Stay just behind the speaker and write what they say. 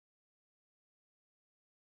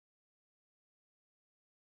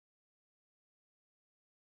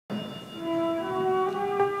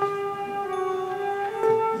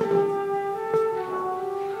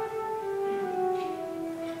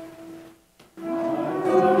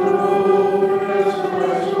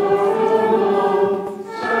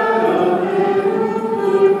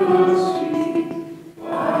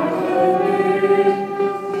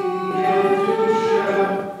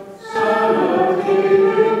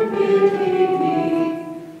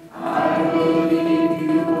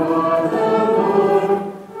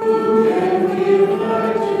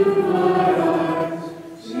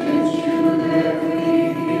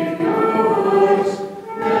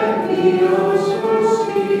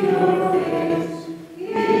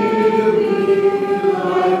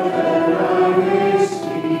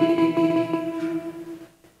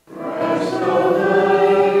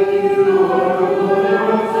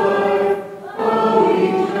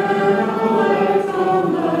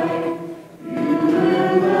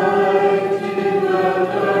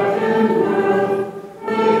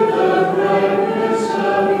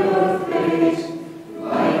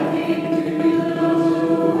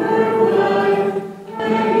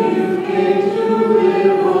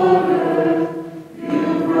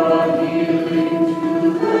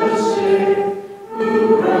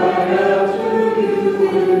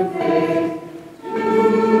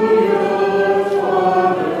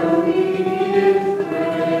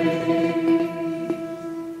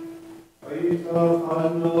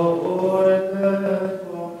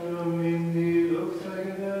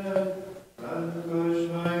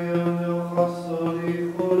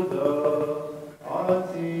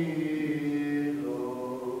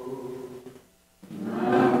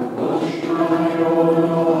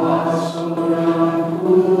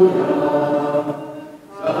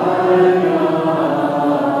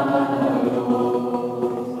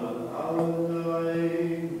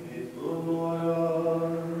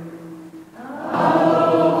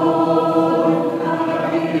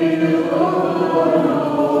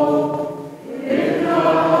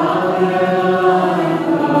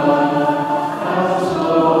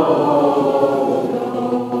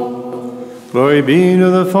Glory be to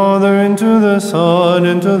the Father, and to the Son,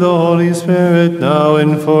 and to the Holy Spirit, now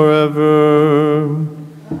and forever. Amen.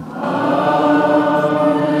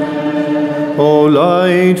 O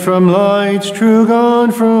light from light, true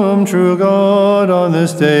God from true God, on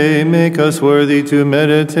this day make us worthy to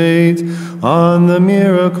meditate on the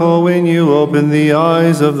miracle when you opened the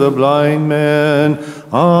eyes of the blind man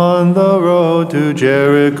on the road to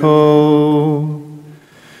Jericho.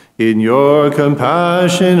 In your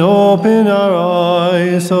compassion, open our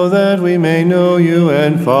eyes so that we may know you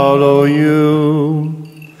and follow you.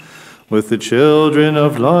 With the children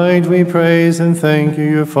of light we praise and thank you,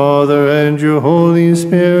 your Father and your Holy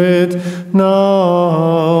Spirit,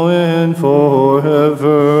 now and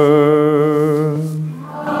forever.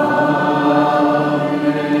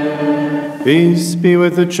 Amen. Peace be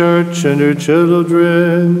with the church and her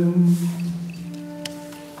children.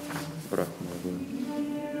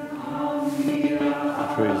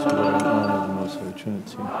 Praise, glory, and honor of the Most Holy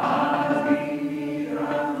Trinity. And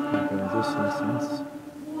by this instance,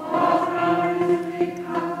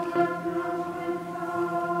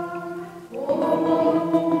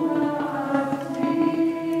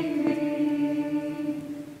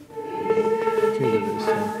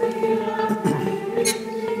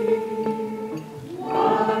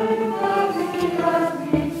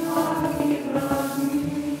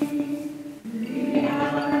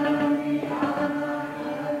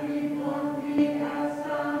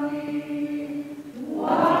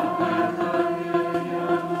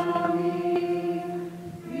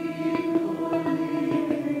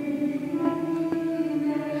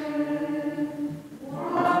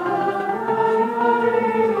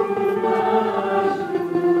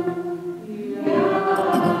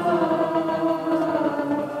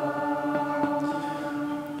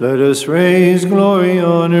 let us raise glory,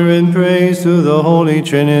 honor, and praise to the Holy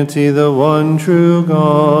Trinity, the one true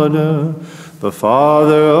God, the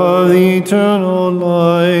Father of the eternal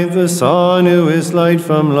light, the Son who is light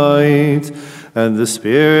from light, and the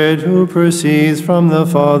Spirit who proceeds from the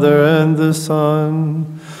Father and the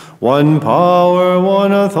Son. One power,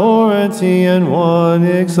 one authority, and one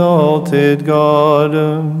exalted God.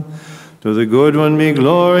 To the good one be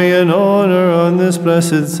glory and honor on this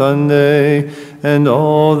blessed Sunday, and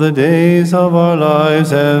all the days of our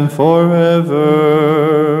lives and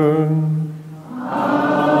forever.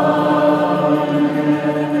 Amen.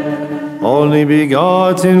 Only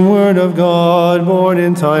begotten Word of God, born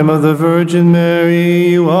in time of the Virgin Mary,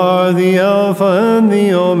 you are the Alpha and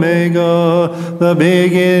the Omega, the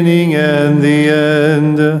beginning and the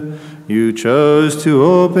end. You chose to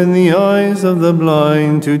open the eyes of the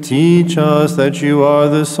blind, to teach us that you are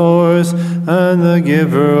the source and the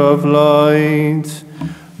giver of light.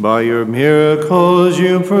 By your miracles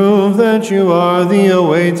you prove that you are the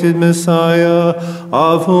awaited Messiah,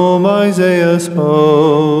 of whom Isaiah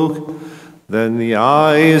spoke. Then the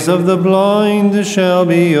eyes of the blind shall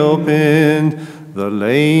be opened, the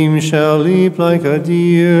lame shall leap like a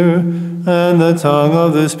deer, and the tongue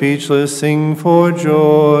of the speechless sing for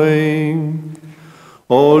joy.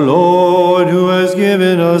 O Lord, who has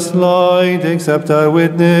given us light, accept our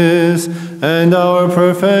witness and our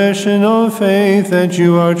profession of faith that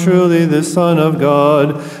you are truly the Son of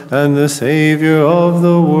God and the Savior of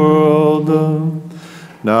the world.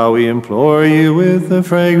 Now we implore you with the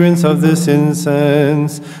fragrance of this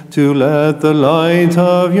incense to let the light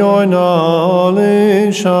of your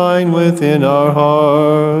knowledge shine within our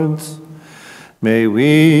hearts. May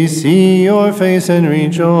we see your face and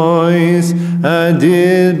rejoice, as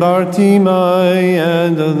did Bartimaeus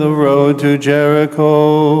and on the road to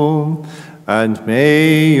Jericho. And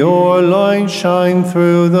may your light shine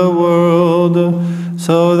through the world,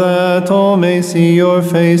 so that all may see your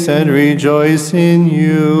face and rejoice in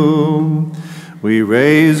you. We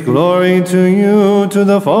raise glory to you, to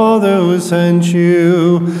the Father who sent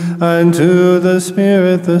you, and to the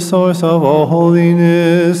Spirit, the source of all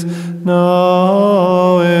holiness,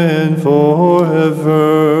 now and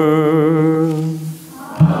forever.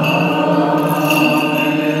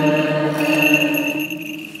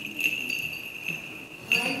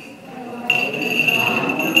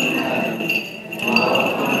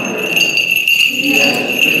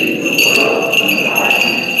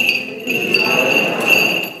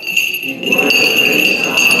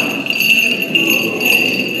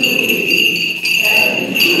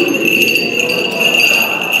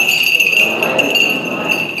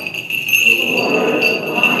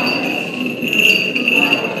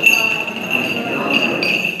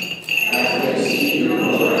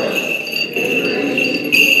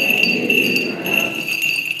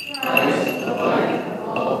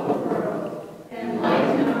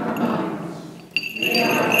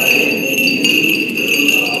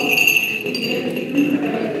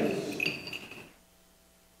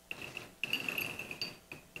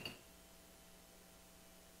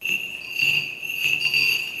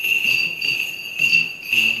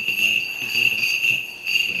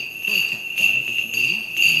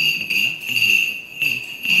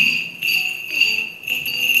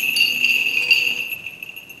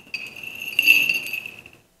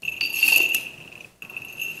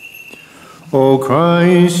 O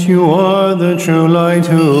Christ, you are the true light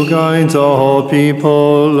who guides all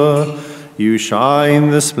people. You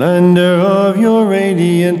shine the splendor of your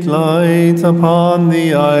radiant light upon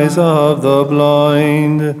the eyes of the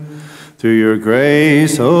blind. Through your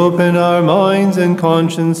grace, open our minds and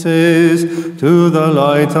consciences to the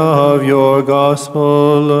light of your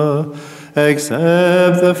gospel.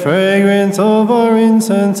 Accept the fragrance of our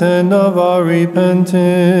incense and of our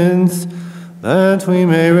repentance, that we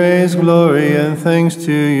may raise glory and thanks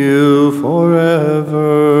to you forever.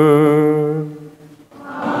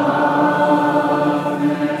 Amen.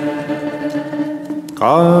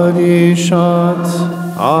 Kadishat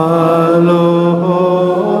alo.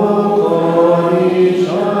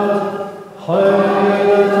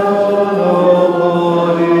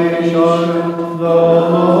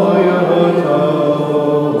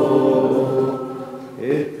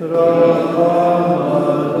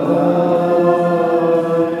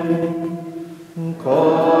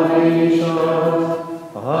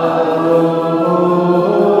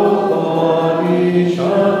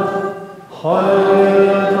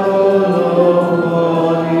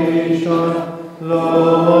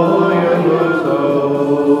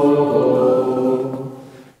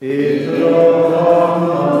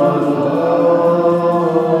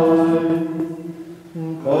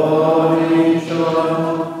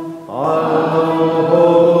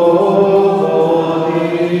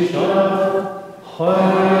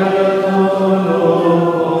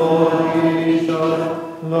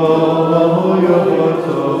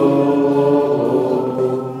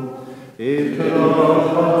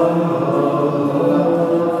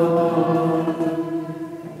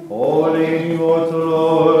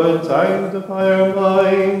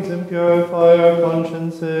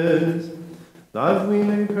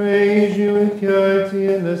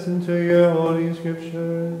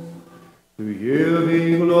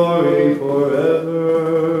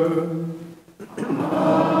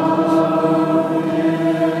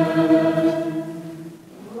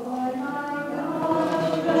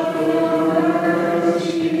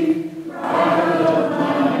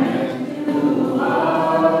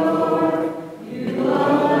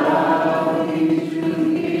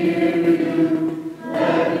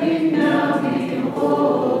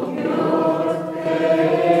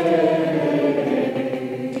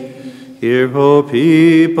 Hear, O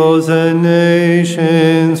peoples and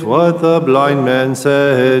nations, what the blind man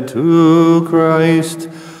said to Christ.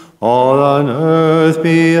 All on earth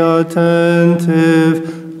be attentive.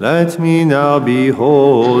 Let me now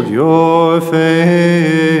behold your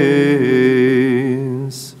face.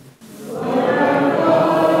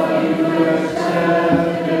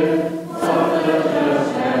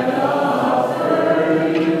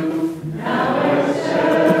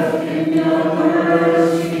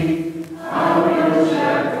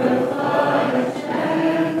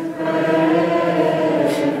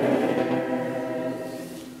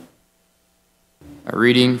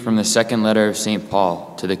 Reading from the second letter of St.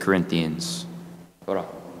 Paul to the Corinthians.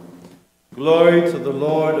 Glory to the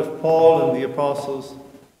Lord of Paul and the apostles.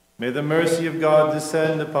 May the mercy of God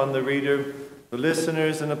descend upon the reader, the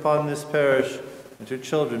listeners, and upon this parish, and to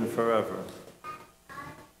children forever.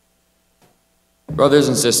 Brothers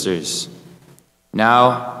and sisters,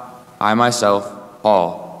 now I myself,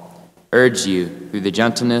 Paul, urge you through the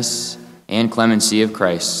gentleness and clemency of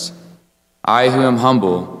Christ, I who am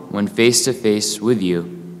humble when face to face with you,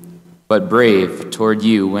 but brave toward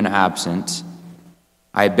you when absent,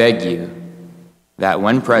 I beg you that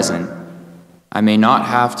when present, I may not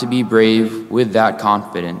have to be brave with that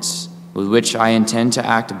confidence with which I intend to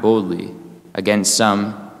act boldly against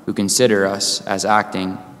some who consider us as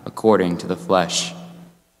acting according to the flesh.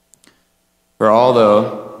 For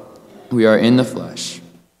although we are in the flesh,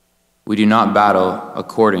 we do not battle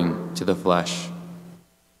according to the flesh.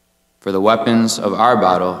 For the weapons of our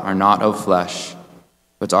battle are not of flesh,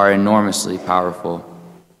 but are enormously powerful,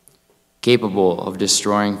 capable of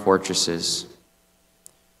destroying fortresses.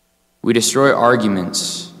 We destroy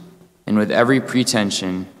arguments, and with every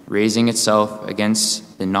pretension raising itself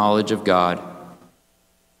against the knowledge of God,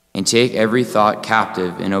 and take every thought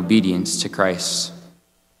captive in obedience to Christ.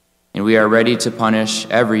 And we are ready to punish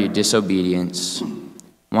every disobedience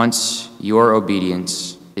once your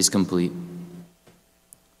obedience is complete.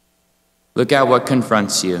 Look at what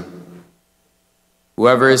confronts you.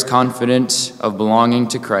 Whoever is confident of belonging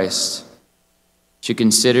to Christ should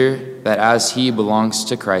consider that as he belongs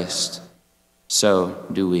to Christ, so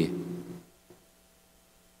do we.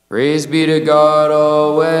 Praise be to God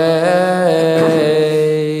always.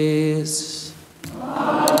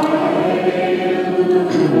 Alleluia.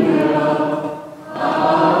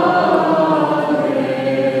 Alleluia.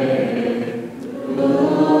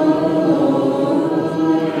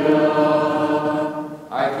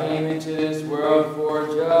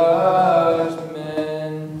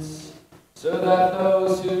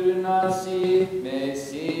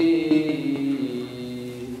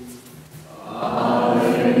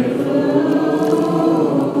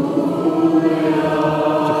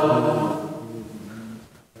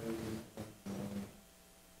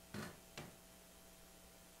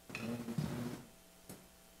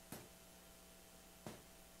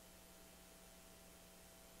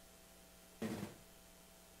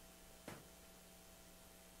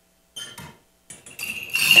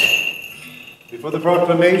 For the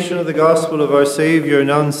proclamation of the gospel of our Savior,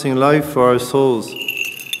 announcing life for our souls,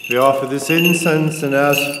 we offer this incense and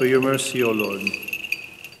ask for your mercy, O Lord.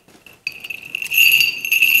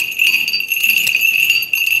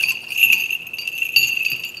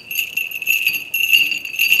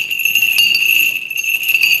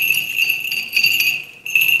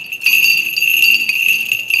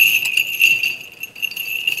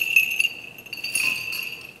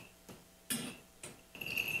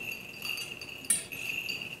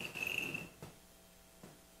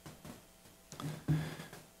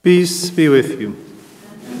 Peace be with you.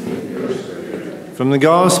 From the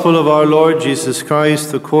Gospel of our Lord Jesus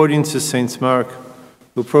Christ, according to St. Mark,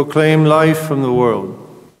 who proclaimed life from the world.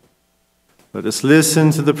 Let us listen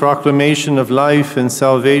to the proclamation of life and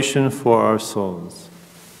salvation for our souls.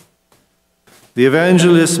 The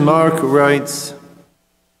evangelist Mark writes,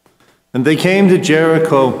 "And they came to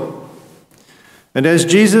Jericho, and as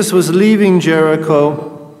Jesus was leaving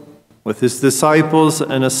Jericho with his disciples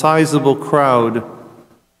and a sizable crowd,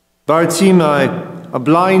 Bartimai, a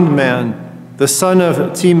blind man, the son of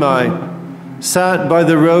Timai, sat by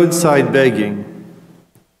the roadside begging.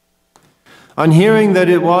 On hearing that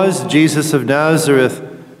it was Jesus of Nazareth,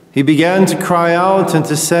 he began to cry out and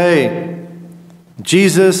to say,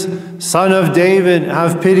 'Jesus, Son of David,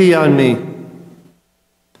 have pity on me.'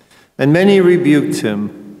 And many rebuked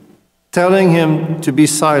him, telling him to be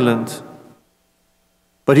silent.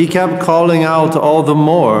 But he kept calling out all the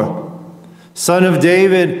more, 'Son of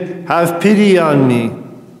David, have pity on me.'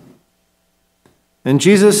 And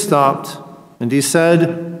Jesus stopped, and he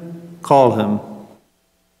said, 'Call him.'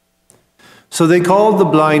 So they called the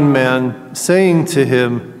blind man, saying to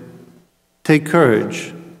him, 'Take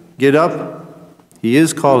courage, get up, he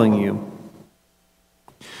is calling you.'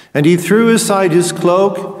 And he threw aside his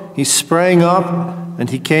cloak, he sprang up, and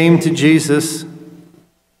he came to Jesus.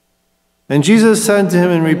 And Jesus said to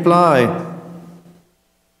him in reply,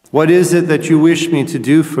 'What is it that you wish me to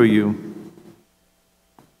do for you?'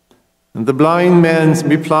 And the blind man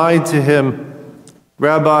replied to him,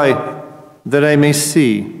 'Rabbi, that I may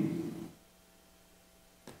see.'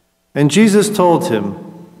 And Jesus told him,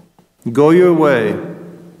 'Go your way,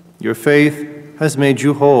 your faith has made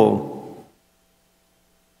you whole.'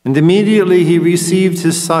 And immediately he received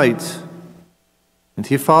his sight, and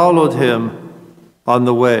he followed him on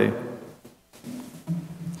the way.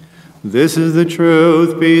 This is the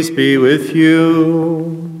truth. Peace be with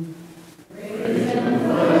you. Praise and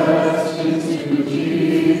blessings to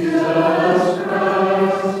Jesus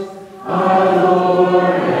Christ, our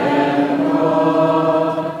Lord and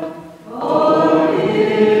God, for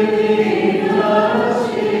giving us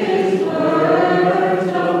his words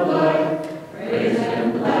of life. Praise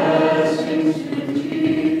and blessings to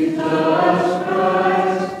Jesus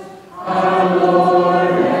Christ, our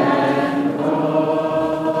Lord and God.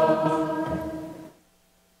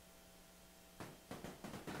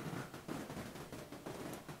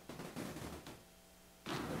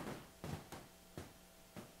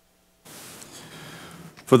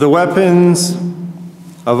 For the weapons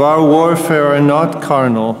of our warfare are not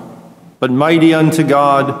carnal, but mighty unto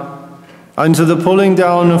God, unto the pulling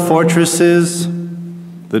down of fortresses,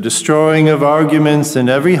 the destroying of arguments and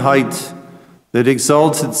every height that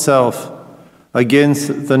exalts itself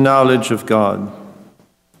against the knowledge of God.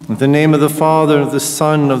 In the name of the Father, of the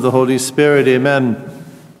Son, and of the Holy Spirit, amen.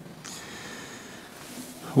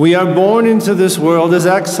 We are born into this world as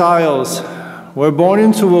exiles. We're born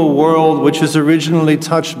into a world which is originally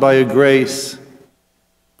touched by a grace.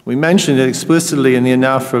 We mentioned it explicitly in the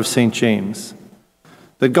anaphora of St. James.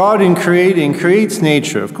 That God in creating creates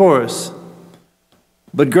nature, of course,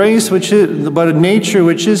 but a nature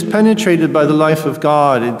which is penetrated by the life of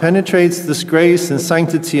God. It penetrates this grace and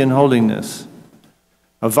sanctity and holiness,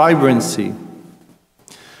 a vibrancy.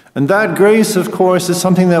 And that grace, of course, is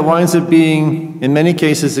something that winds up being, in many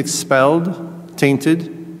cases, expelled,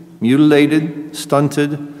 tainted, mutilated,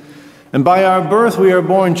 stunted. And by our birth, we are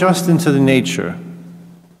born just into the nature.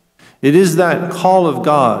 It is that call of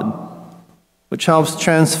God which helps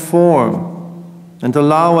transform and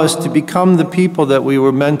allow us to become the people that we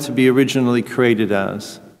were meant to be originally created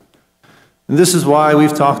as. And this is why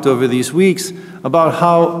we've talked over these weeks about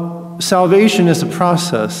how salvation is a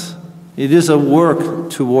process. It is a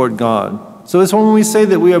work toward God. So it's when we say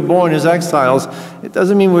that we are born as exiles, it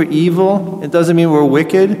doesn't mean we're evil, it doesn't mean we're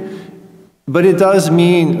wicked, but it does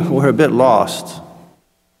mean we're a bit lost.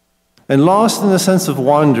 And lost in the sense of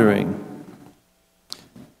wandering.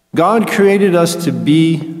 God created us to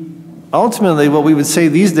be ultimately what we would say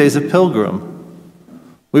these days a pilgrim.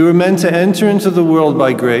 We were meant to enter into the world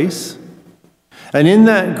by grace, and in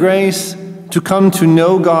that grace to come to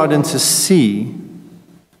know God and to see.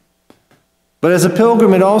 But as a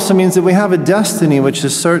pilgrim, it also means that we have a destiny which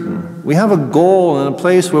is certain. We have a goal and a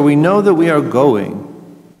place where we know that we are going.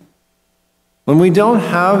 When we don't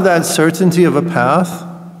have that certainty of a path,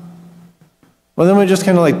 well, then we're just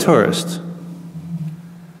kind of like tourists.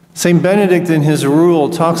 St. Benedict in his rule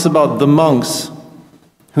talks about the monks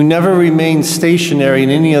who never remained stationary in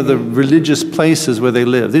any of the religious places where they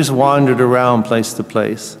lived. They just wandered around place to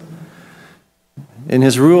place. In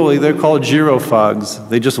his rule, they're called gyrophags.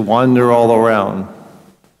 They just wander all around.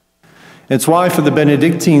 It's why for the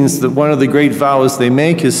Benedictines that one of the great vows they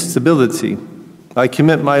make is stability. I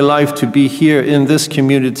commit my life to be here in this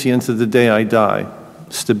community until the day I die.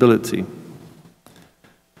 Stability.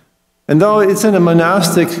 And though it's in a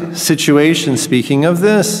monastic situation, speaking of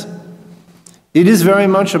this, it is very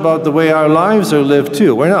much about the way our lives are lived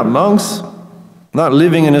too. We're not monks, not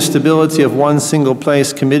living in a stability of one single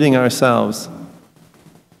place, committing ourselves.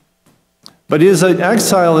 But as an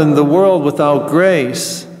exile in the world without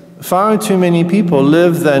grace, far too many people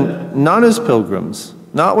live then not as pilgrims,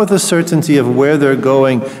 not with a certainty of where they're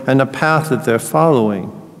going and a path that they're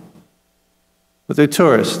following, but they're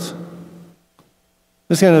tourists.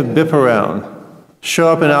 Just going to bip around. Show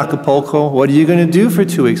up in Acapulco. What are you going to do for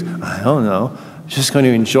 2 weeks? I don't know. Just going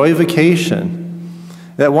to enjoy vacation.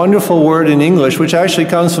 That wonderful word in English, which actually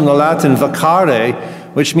comes from the Latin vacare,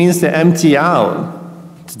 which means to empty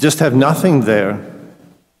out, to just have nothing there.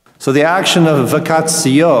 So the action of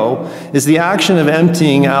vacatio is the action of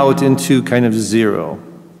emptying out into kind of zero.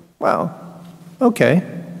 Well, okay.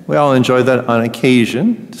 We all enjoy that on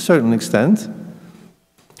occasion, to a certain extent.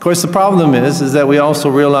 Of course, the problem is that we also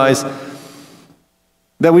realize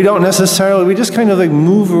that we don't necessarily, we just kind of like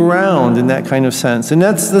move around in that kind of sense. And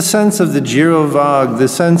that's the sense of the gyrovag, the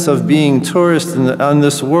sense of being tourist on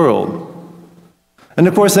this world. And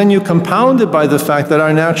of course, then you compound it by the fact that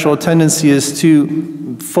our natural tendency is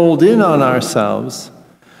to fold in on ourselves.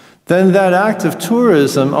 Then that act of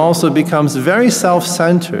tourism also becomes very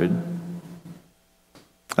self-centered.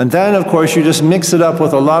 And then, of course, you just mix it up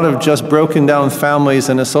with a lot of just broken down families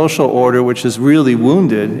and a social order which is really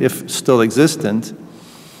wounded, if still existent.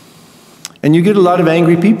 And you get a lot of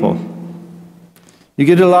angry people. You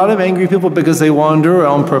get a lot of angry people because they wander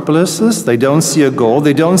around purposeless. They don't see a goal.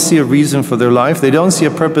 They don't see a reason for their life. They don't see a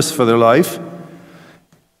purpose for their life.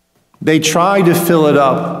 They try to fill it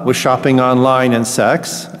up with shopping online and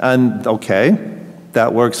sex. And okay,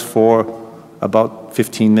 that works for about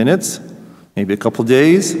 15 minutes. Maybe a couple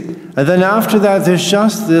days. And then after that, there's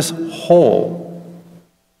just this hole.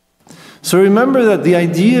 So remember that the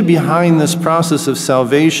idea behind this process of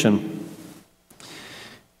salvation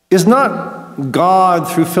is not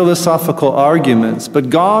God through philosophical arguments, but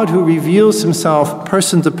God who reveals himself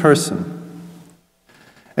person to person.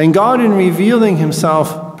 And God, in revealing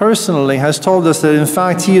himself personally, has told us that in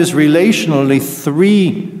fact he is relationally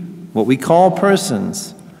three, what we call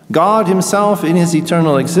persons. God himself in his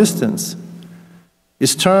eternal existence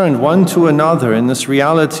is turned one to another in this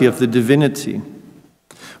reality of the divinity,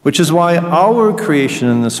 which is why our creation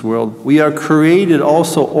in this world, we are created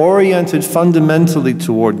also oriented fundamentally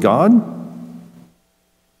toward God,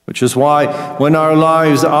 which is why when our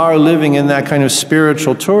lives are living in that kind of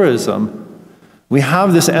spiritual tourism, we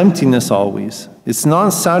have this emptiness always. It's not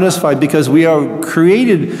satisfied because we are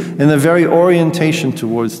created in the very orientation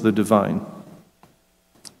towards the divine.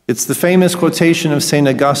 It's the famous quotation of St.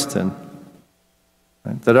 Augustine,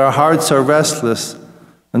 right, that our hearts are restless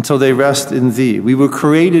until they rest in thee. We were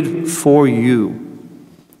created for you,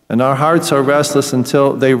 and our hearts are restless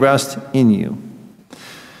until they rest in you.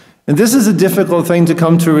 And this is a difficult thing to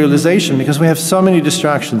come to realization because we have so many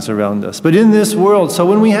distractions around us. But in this world, so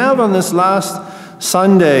when we have on this last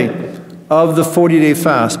Sunday of the 40-day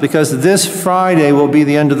fast, because this Friday will be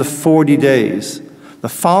the end of the 40 days, the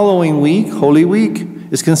following week, Holy Week,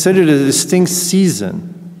 is considered a distinct season.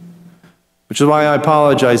 Which is why I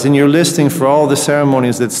apologize. In your listing for all the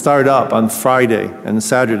ceremonies that start up on Friday and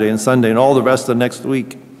Saturday and Sunday and all the rest of next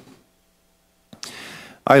week,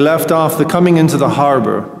 I left off the coming into the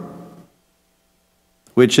harbor,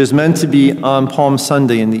 which is meant to be on Palm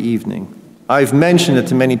Sunday in the evening. I've mentioned it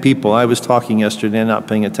to many people. I was talking yesterday and not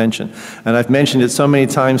paying attention. And I've mentioned it so many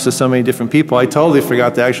times to so many different people, I totally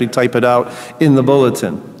forgot to actually type it out in the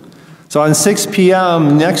bulletin. So on 6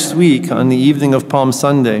 p.m. next week, on the evening of Palm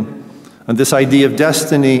Sunday, and this idea of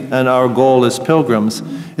destiny and our goal as pilgrims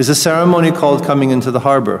is a ceremony called Coming into the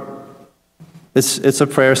Harbor. It's a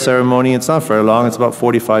prayer ceremony. It's not very long. It's about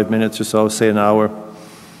 45 minutes or so, say an hour.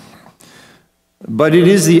 But it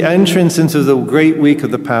is the entrance into the great week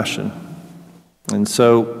of the Passion. And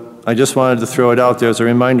so I just wanted to throw it out there as a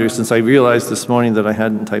reminder since I realized this morning that I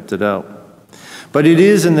hadn't typed it out. But it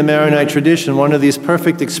is in the Maronite tradition one of these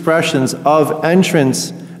perfect expressions of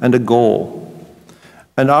entrance and a goal.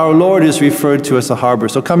 And our Lord is referred to as a harbor.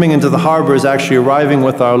 So coming into the harbor is actually arriving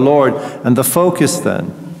with our Lord and the focus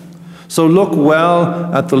then. So look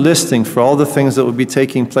well at the listing for all the things that will be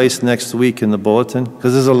taking place next week in the bulletin,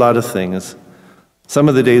 because there's a lot of things. Some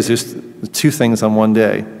of the days there's 2 things on one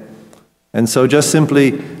day. And so just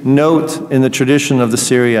simply note in the tradition of the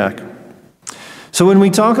Syriac. So when we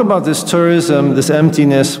talk about this tourism, this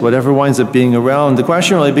emptiness, whatever winds up being around, the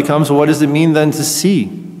question really becomes, well, what does it mean then to see?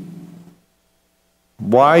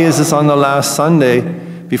 Why is this on the last Sunday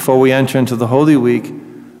before we enter into the Holy Week,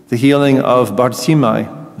 the healing of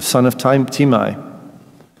Bartimai, the son of Timai?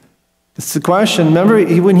 It's the question. Remember,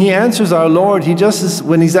 when he answers our Lord,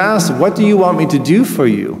 when he's asked, what do you want me to do for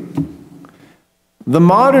you? The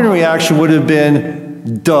modern reaction would have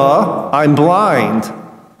been, duh, I'm blind,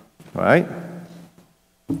 right?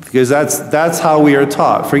 Because that's how we are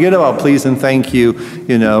taught. Forget about please and thank you,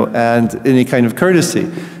 and any kind of courtesy.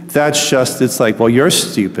 That's just, it's like, well, you're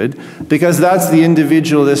stupid, because that's the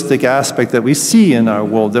individualistic aspect that we see in our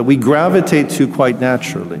world, that we gravitate to quite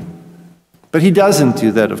naturally. But he doesn't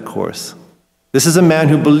do that, of course. This is a man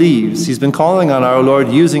who believes. He's been calling on our Lord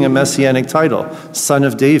using a messianic title, Son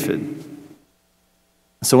of David.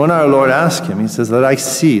 So when our Lord asks him, he says, that I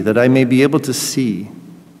see, that I may be able to see.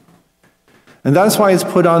 And that's why it's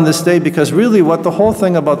put on this day, because really what the whole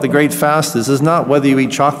thing about the Great Fast is not whether you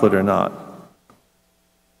eat chocolate or not.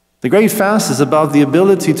 The Great Fast is about the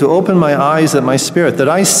ability to open my eyes and my spirit, that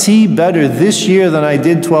I see better this year than I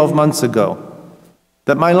did 12 months ago.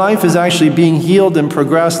 That my life is actually being healed and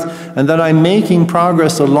progressed, and that I'm making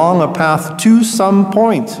progress along a path to some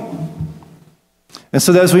point. And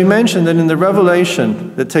so as we mentioned, that in the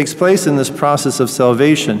revelation that takes place in this process of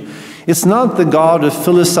salvation, it's not the God of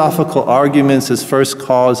philosophical arguments as first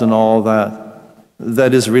cause and all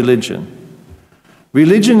that is religion.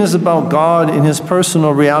 Religion is about God in his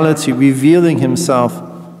personal reality revealing himself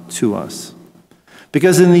to us.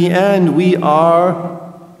 Because in the end, we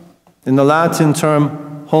are, in the Latin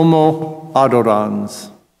term, homo adorans.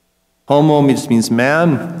 Homo means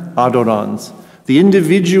man, adorans. The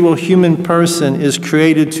individual human person is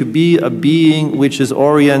created to be a being which is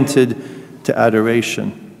oriented to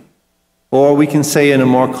adoration. Or we can say in a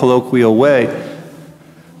more colloquial way,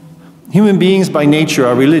 human beings by nature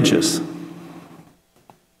are religious.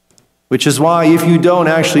 Which is why if you don't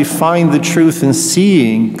actually find the truth in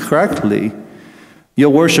seeing correctly,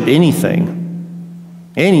 you'll worship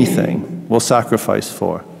anything. Anything we'll sacrifice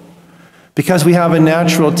for. Because we have a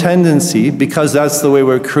natural tendency, because that's the way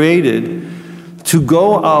we're created, to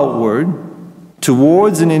go outward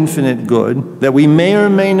towards an infinite good that we may or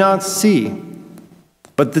may not see.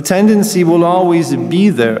 But the tendency will always be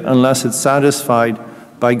there unless it's satisfied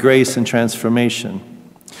by grace and transformation.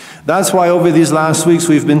 That's why over these last weeks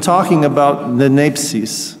we've been talking about the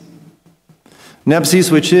nepsis.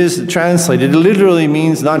 Nepsis, which is translated, it literally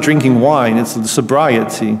means not drinking wine, it's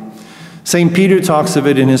sobriety. St. Peter talks of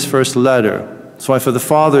it in his first letter. That's why for the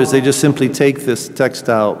fathers, they just simply take this text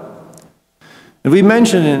out. And we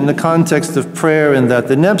mentioned it in the context of prayer, in that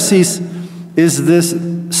the nepsis is this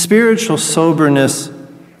spiritual soberness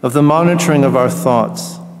of the monitoring of our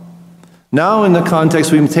thoughts. Now in the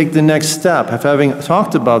context, we take the next step. Having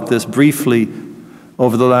talked about this briefly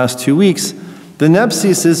over the last 2 weeks, the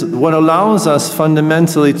nepsis is what allows us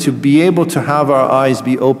fundamentally to be able to have our eyes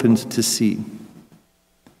be opened to see.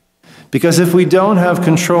 Because if we don't have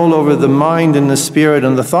control over the mind and the spirit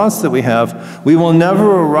and the thoughts that we have, we will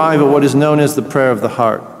never arrive at what is known as the prayer of the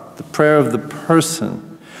heart, the prayer of the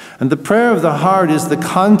person. And the prayer of the heart is the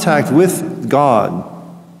contact with God.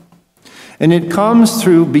 And it comes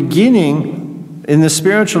through beginning in the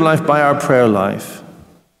spiritual life by our prayer life.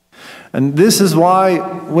 And this is why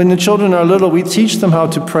when the children are little, we teach them how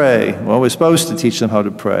to pray. Well, we're supposed to teach them how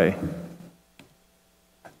to pray.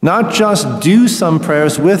 Not just do some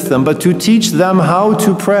prayers with them, but to teach them how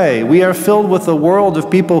to pray. We are filled with a world of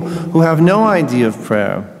people who have no idea of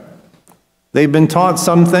prayer. They've been taught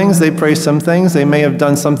some things, they pray some things, they may have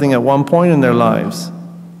done something at one point in their lives.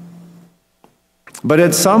 But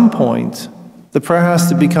at some point, the prayer has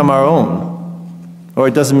to become our own, or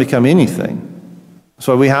it doesn't become anything.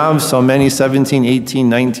 So we have so many 17, 18,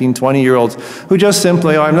 19, 20-year-olds who just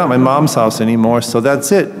simply, I'm not at my mom's house anymore, so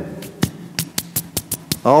that's it.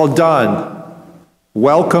 All done.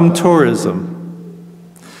 Welcome tourism.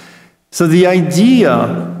 So the idea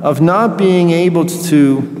of not being able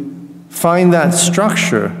to find that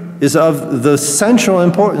structure is of the central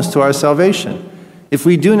importance to our salvation. If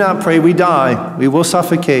we do not pray, we die. We will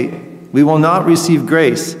suffocate. We will not receive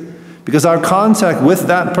grace, because our contact with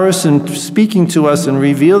that person speaking to us and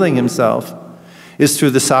revealing himself is through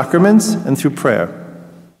the sacraments and through prayer.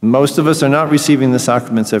 Most of us are not receiving the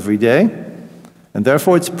sacraments every day, and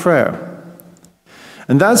therefore it's prayer.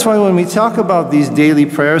 And that's why when we talk about these daily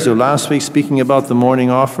prayers, or last week speaking about the morning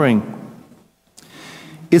offering,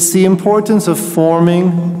 it's the importance of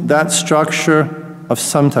forming that structure of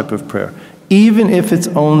some type of prayer, even if it's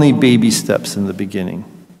only baby steps in the beginning.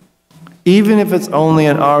 Even if it's only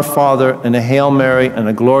an Our Father and a Hail Mary and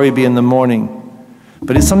a Glory Be in the morning.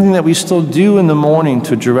 But it's something that we still do in the morning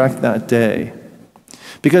to direct that day.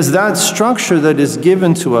 Because that structure that is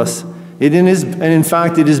given to us, and in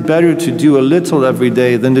fact it is better to do a little every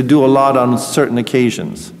day than to do a lot on certain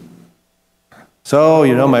occasions. So,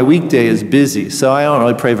 my weekday is busy, so I don't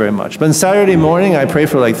really pray very much. But on Saturday morning, I pray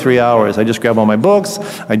for like 3 hours. I just grab all my books,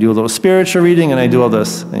 I do a little spiritual reading, and I do all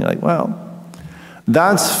this. And you're like, well,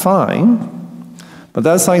 that's fine, but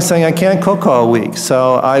that's like saying I can't cook all week,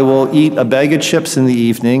 so I will eat a bag of chips in the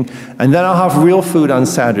evening, and then I'll have real food on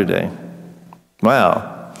Saturday.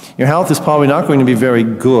 Well, your health is probably not going to be very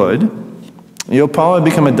good. You'll probably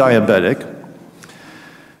become a diabetic.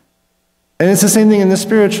 And it's the same thing in the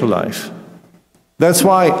spiritual life. That's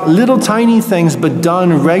why little tiny things, but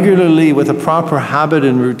done regularly with a proper habit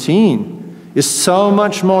and routine, is so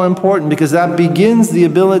much more important, because that begins the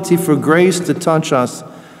ability for grace to touch us,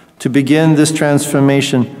 to begin this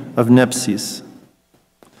transformation of nepsis.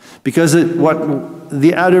 Because what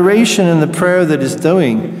the adoration and the prayer that is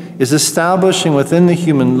doing is establishing within the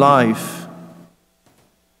human life,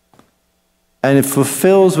 and it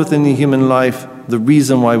fulfills within the human life the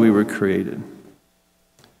reason why we were created.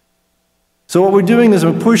 So what we're doing is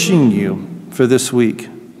we're pushing you for this week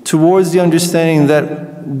towards the understanding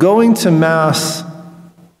that going to Mass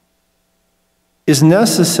is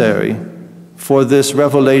necessary for this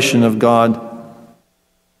revelation of God,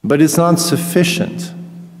 but it's not sufficient.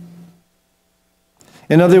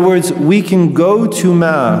 In other words, we can go to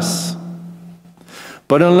Mass,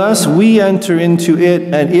 but unless we enter into it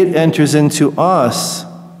and it enters into us,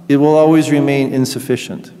 it will always remain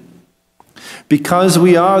insufficient. Because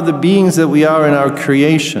we are the beings that we are in our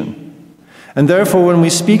creation. And therefore, when we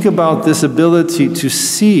speak about this ability to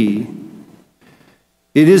see,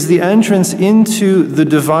 it is the entrance into the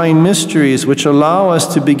divine mysteries which allow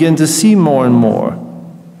us to begin to see more and more.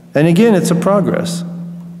 And again, it's a progress.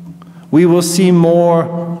 We will see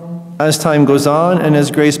more as time goes on and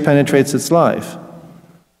as grace penetrates its life.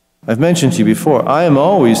 I've mentioned to you before, I am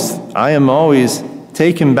always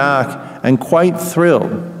taken back and quite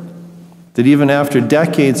thrilled that even after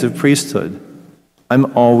decades of priesthood,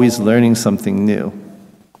 I'm always learning something new.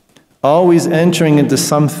 Always entering into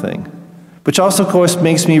something. Which also, of course,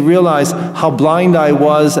 makes me realize how blind I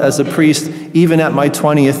was as a priest even at my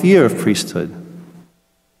 20th year of priesthood.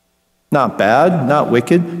 Not bad, not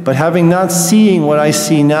wicked, but having not seeing what I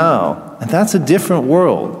see now. And that's a different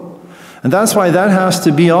world. And that's why that has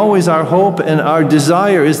to be always our hope and our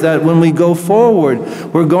desire, is that when we go forward,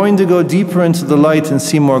 we're going to go deeper into the light and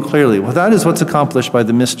see more clearly. Well, that is what's accomplished by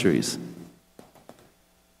the mysteries.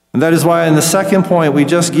 And that is why in the second point, we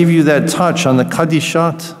just give you that touch on the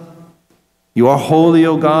Kadishat. You are holy,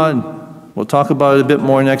 O God. We'll talk about it a bit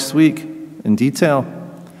more next week in detail.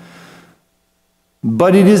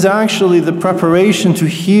 But it is actually the preparation to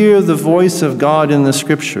hear the voice of God in the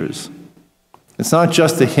Scriptures. It's not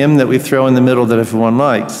just a hymn that we throw in the middle that everyone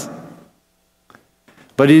likes.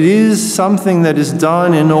 But it is something that is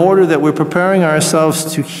done in order that we're preparing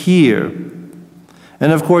ourselves to hear.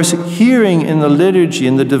 And of course, hearing in the liturgy,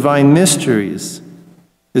 in the divine mysteries,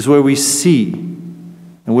 is where we see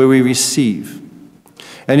and where we receive.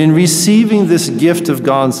 And in receiving this gift of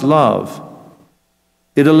God's love,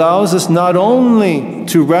 it allows us not only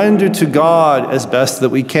to render to God as best that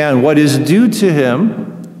we can what is due to Him,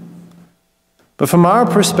 but from our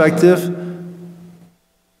perspective,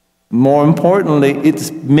 more importantly, it's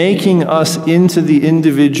making us into the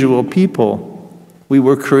individual people we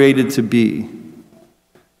were created to be.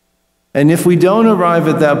 And if we don't arrive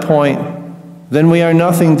at that point, then we are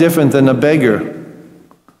nothing different than a beggar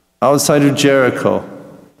outside of Jericho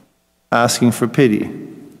asking for pity.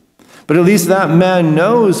 But at least that man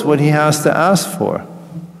knows what he has to ask for.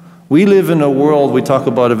 We live in a world, we talk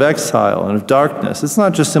about, of exile and of darkness. It's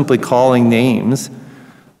not just simply calling names,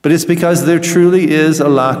 but it's because there truly is a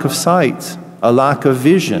lack of sight, a lack of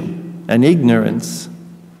vision, and ignorance,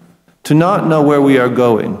 to not know where we are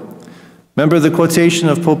going. Remember the quotation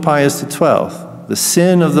of Pope Pius XII, the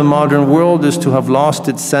sin of the modern world is to have lost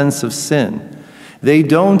its sense of sin. They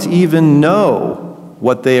don't even know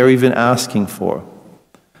what they are even asking for.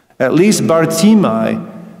 At least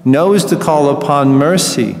Bartimai knows to call upon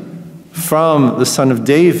mercy from the Son of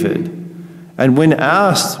David. And when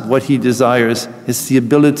asked what he desires, it's the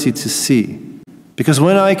ability to see. Because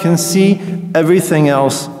when I can see, everything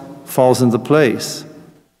else falls into place.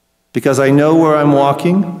 Because I know where I'm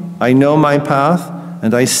walking, I know my path,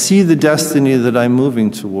 and I see the destiny that I'm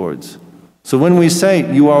moving towards. So when we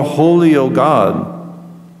say, "You are holy, O God,"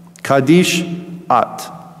 Kadish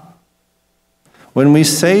At. When we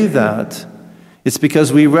say that, it's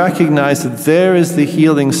because we recognize that there is the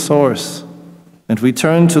healing source, and we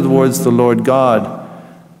turn towards the Lord God.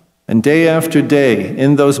 And day after day,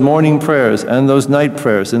 in those morning prayers and those night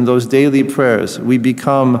prayers, in those daily prayers, we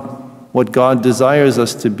become what God desires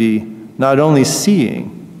us to be, not only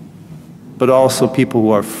seeing, but also people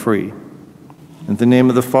who are free. In the name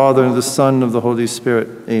of the Father, and of the Son, and of the Holy Spirit,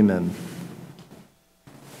 amen.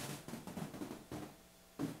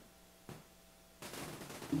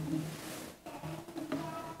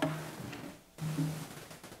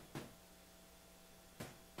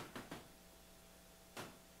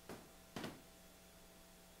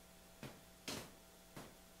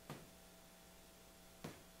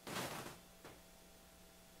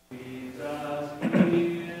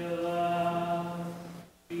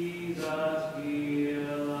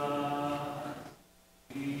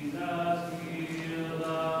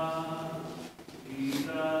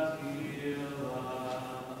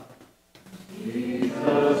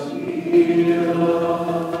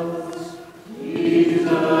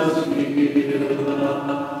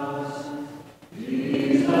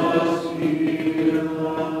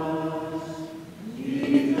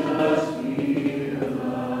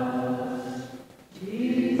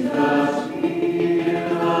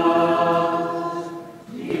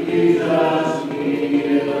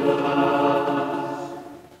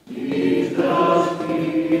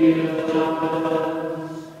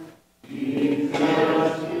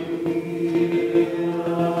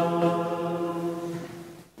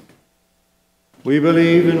 We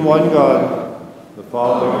believe in one God, the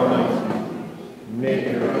Father Almighty,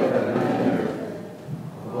 maker of heaven and earth,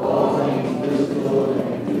 of all things visible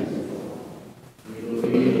and invisible. We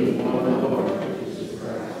believe in one Lord, Jesus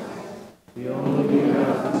Christ, the only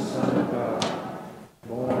begotten Son of God,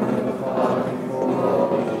 born of the Father before all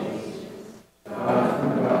ages, God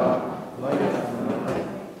from God, light from light,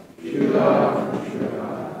 true God from true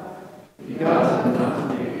God, begotten, not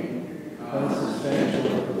made, consubstantial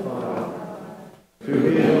with the Father.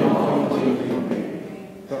 Through him all things were made.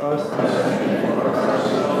 For us and for our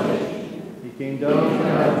salvation, he came down from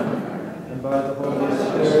heaven, and by the Holy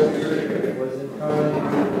Spirit was incarnate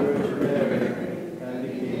of the Virgin Mary, and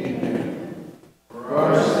became man. For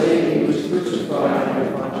our sake he was crucified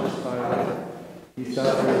under Pontius Pilate. He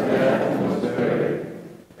suffered death and was buried,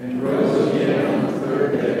 and rose again on the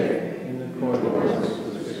third day in the corridors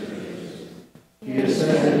of the Scriptures. He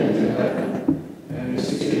ascended into heaven, and is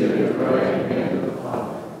seated at the right hand of the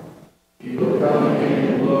Father. He will come again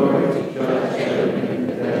in glory to judge the living and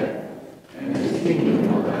the dead, and his kingdom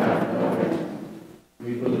will have no end.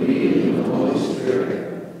 We believe in the Holy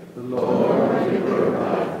Spirit, the Lord, giver of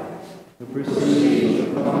life, who proceeds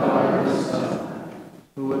from the Father and the Son,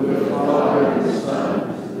 who with the Father and the Son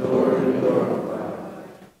is adored and glorified,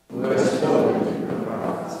 who has spoken to the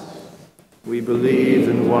prophets. We believe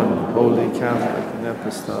in one holy Catholic and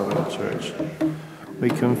Apostolic Church. We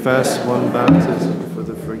confess one baptism for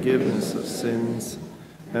the forgiveness of sins,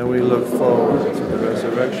 and we look forward to the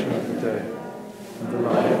resurrection of the dead and the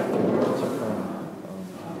life of the world to come.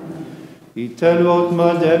 Itelot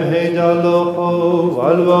madem heidaloho,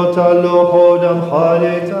 valvot aloho dam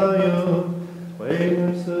haletayu, weinu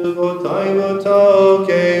votayvotao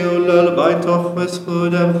keulal baitoch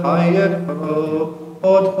veskudem hayetho,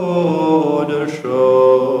 od hodesho.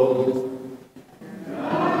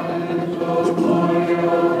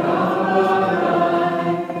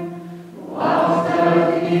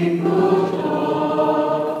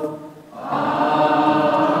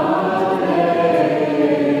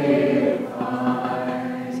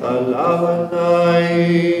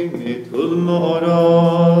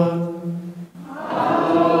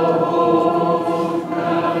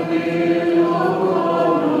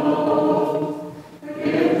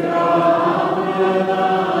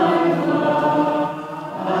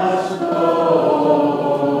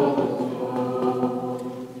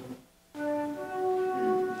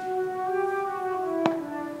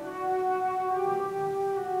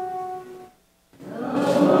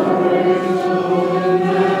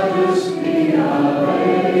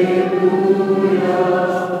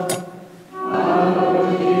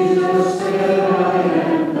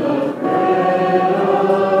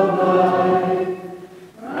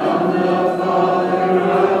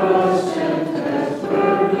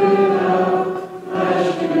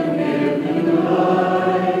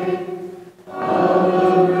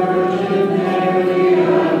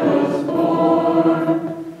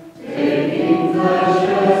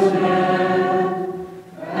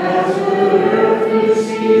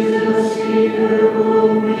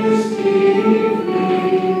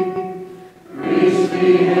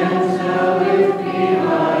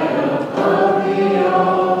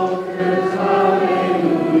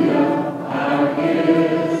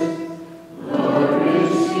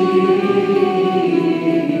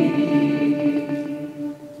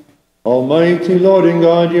 Almighty Lord and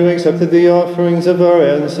God, you accepted the offerings of our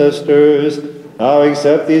ancestors. Now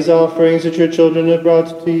accept these offerings that your children have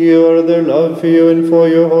brought to you out of their love for you and for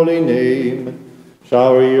your holy name.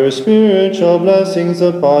 Shower your spiritual blessings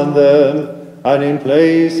upon them, and in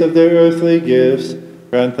place of their earthly gifts,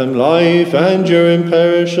 grant them life and your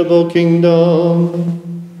imperishable kingdom.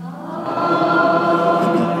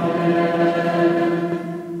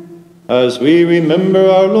 As we remember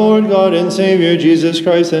our Lord God and Savior Jesus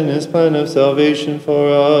Christ and his plan of salvation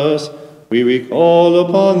for us, we recall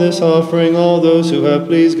upon this offering all those who have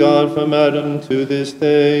pleased God from Adam to this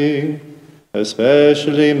day,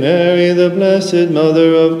 especially Mary, the blessed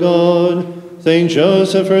Mother of God, Saint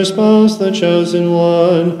Joseph, her spouse, the chosen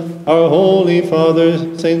one, our Holy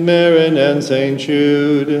Father, Saint Maron, and Saint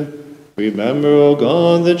Jude. Remember, O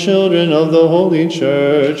God, the children of the Holy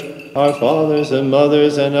Church, our fathers and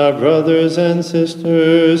mothers, and our brothers and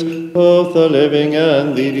sisters, both the living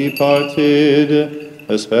and the departed,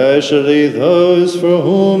 especially those for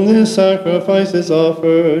whom this sacrifice is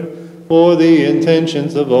offered, for the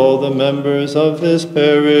intentions of all the members of this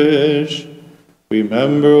parish.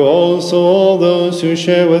 Remember also all those who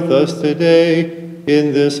share with us today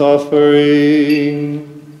in this offering.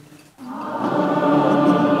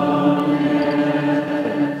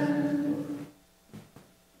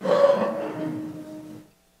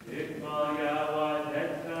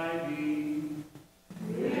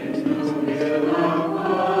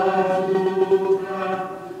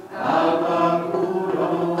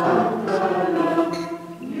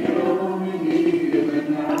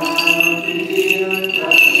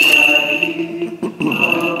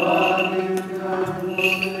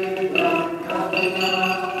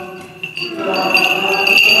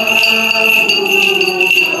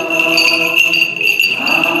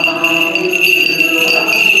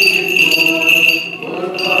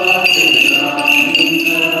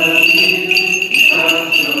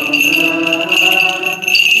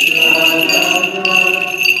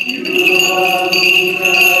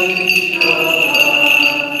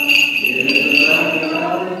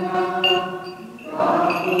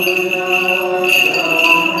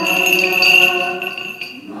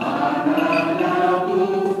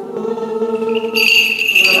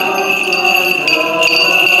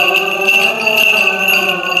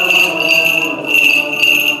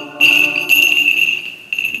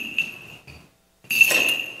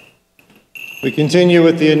 We continue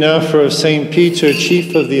with the anaphora of St. Peter,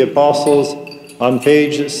 chief of the apostles, on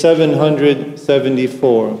page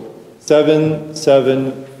 774.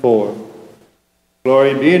 774.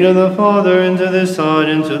 Glory be to the Father, and to the Son,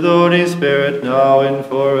 and to the Holy Spirit, now and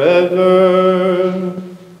forever.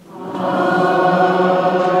 Amen.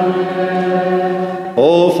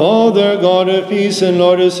 O Father, God of peace and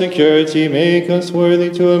Lord of security, make us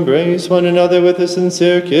worthy to embrace one another with a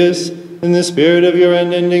sincere kiss in the spirit of your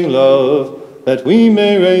unending love, that we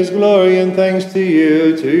may raise glory and thanks to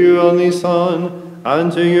you, to your only Son,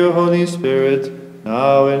 and to your Holy Spirit,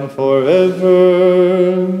 now and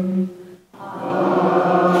forever.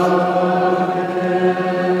 Amen.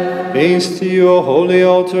 Peace to you, O holy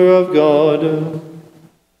altar of God.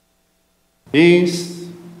 Peace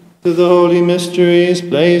to the holy mysteries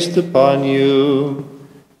placed upon you.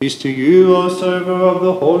 Peace to you, O server of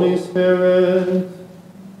the Holy Spirit.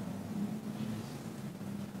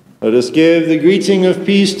 Let us give the greeting of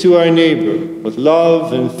peace to our neighbor with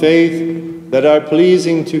love and faith that are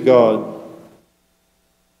pleasing to God.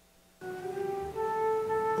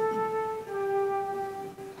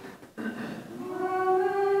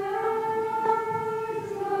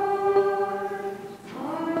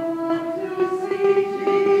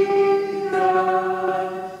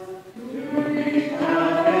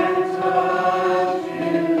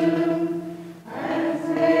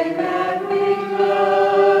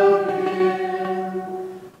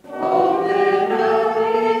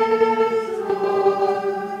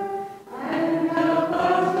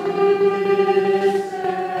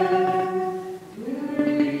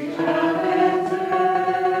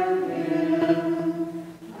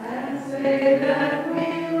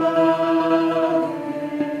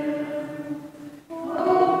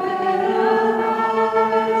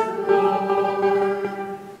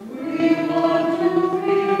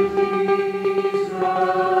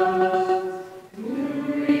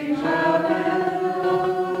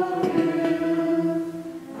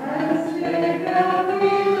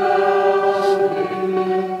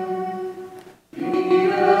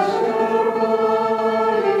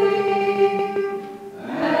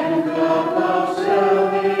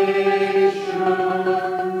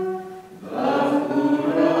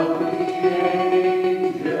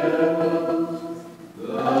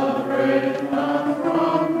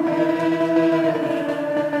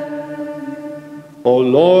 O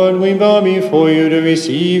Lord, we bow before you to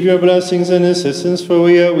receive your blessings and assistance, for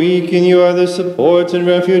we are weak, and you are the support and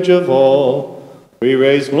refuge of all. We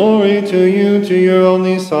raise glory to you, to your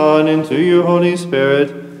only Son, and to your Holy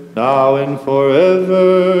Spirit, now and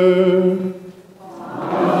forever.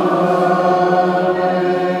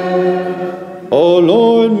 O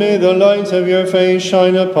Lord, may the light of your face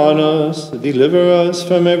shine upon us, deliver us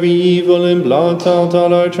from every evil, and blot out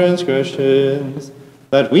all our transgressions,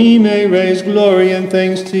 that we may raise glory and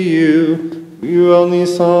thanks to you, to your only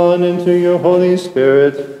Son, and to your Holy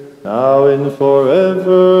Spirit, now and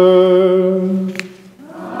forever.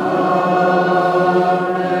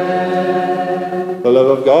 Amen. The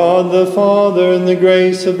love of God the Father, and the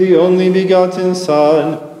grace of the only begotten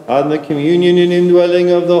Son, and the communion and indwelling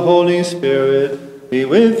of the Holy Spirit, be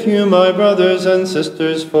with you, my brothers and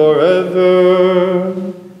sisters, forever.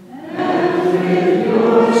 And with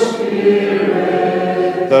your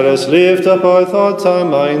spirit. Let us lift up our thoughts, our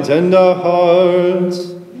minds, and our hearts.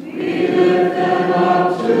 We lift them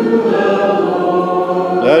up to the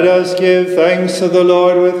Lord. Let us give thanks to the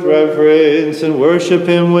Lord with reverence and worship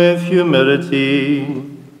him with humility.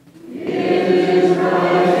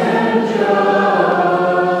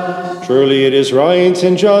 Truly it is right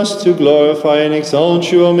and just to glorify and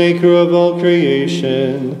exalt you, O Maker of all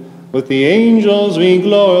creation. With the angels we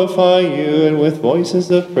glorify you, and with voices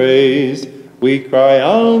of praise we cry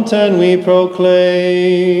out and we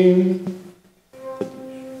proclaim.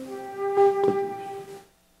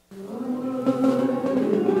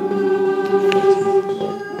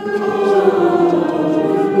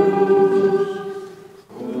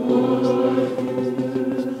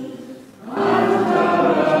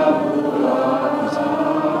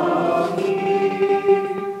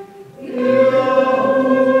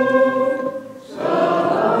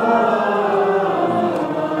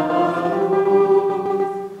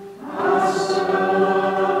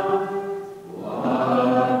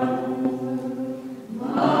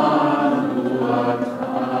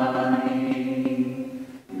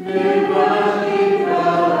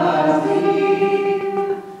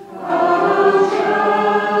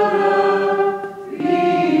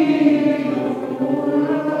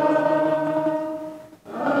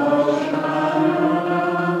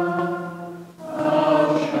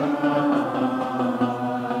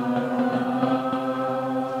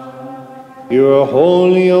 You are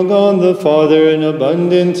holy, O God the Father, and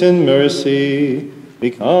abundant in mercy.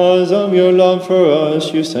 Because of your love for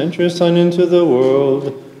us, you sent your Son into the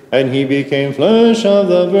world, and he became flesh of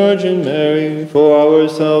the Virgin Mary for our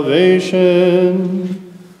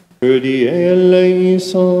salvation. Hudi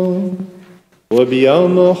eleison,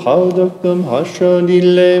 وبيوم حوضكم حشر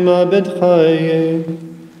لما بدخايه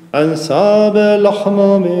أنساب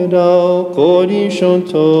لحم ميرا قولي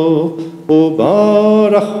شنتو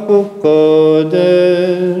وبارخ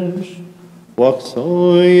قادش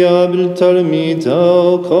وقصويا بالتلميذة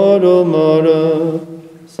وقالوا مرة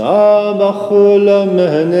سابخ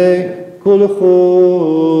لمهني كل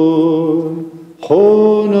خور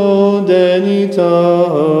خونو دانيتا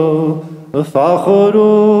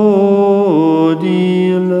فخرو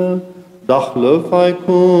ديل دخل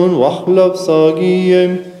فيكون واخلف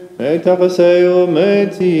صاقيم متقسيو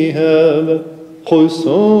متيهب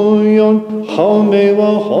خصويا حومي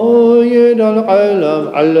وخايد العالم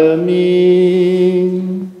علمين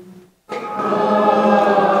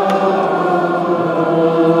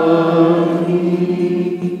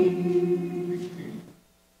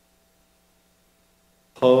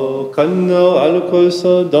خاقنا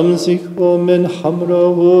الكوسا دمسك من حمرا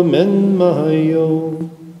ومن مهيو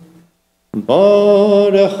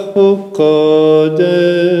بارخ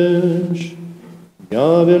قادش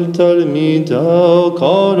يا بالتلميذة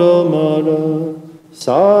كارمارا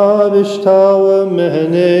سابشتا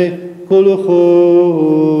ومهني كل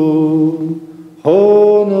خو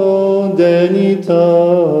هونو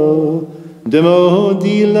دنيتا دمو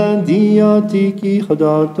ديلا دياتيكي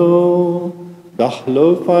خداتو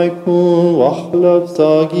دخلو فايكون واخلف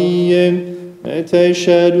ساقيم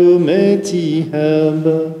متشارو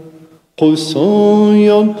متيهب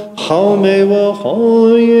قصويا حومي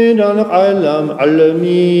وخاير العالم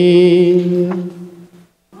علمين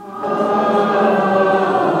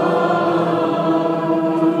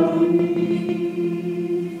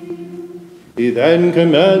He then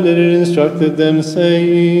commanded and instructed them,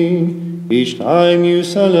 saying, each time you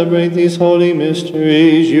celebrate these holy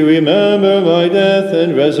mysteries, you remember my death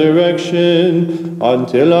and resurrection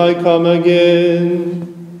until I come again.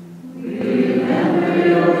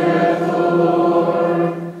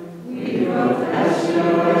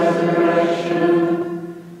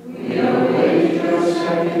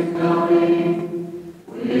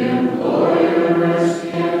 Your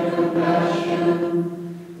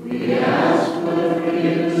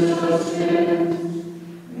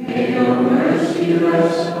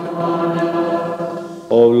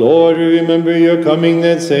Lord, we remember your coming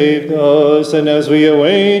that saved us, and as we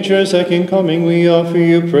await your second coming, we offer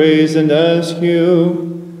you praise and ask you,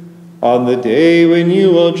 on the day when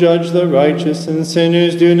you will judge the righteous and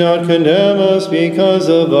sinners, do not condemn us because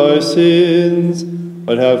of our sins,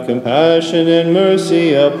 but have compassion and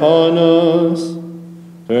mercy upon us.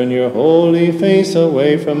 Turn your holy face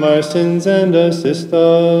away from our sins and assist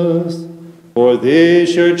us. For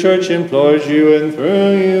this your church implores you, and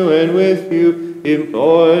through you and with you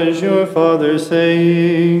implores your Father,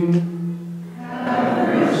 saying, Have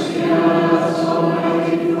mercy on us,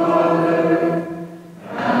 Almighty Father.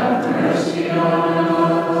 Have mercy on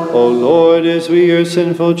us. O Lord, as we, your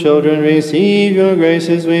sinful children, receive your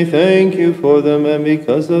graces, we thank you for them, and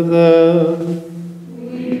because of them,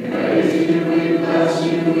 We praise you, we bless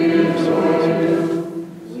you, we adore you.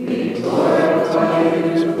 We glorify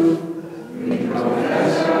you. We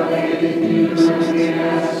profess our faith in you, and we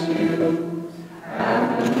ask you, have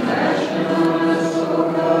compassion on us, O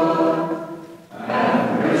God. Have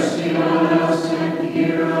mercy on us and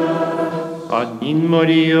hear us. Anin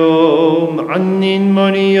Mariam, Anin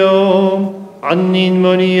Mariam, Anin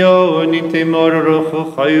Mariam, Nitemar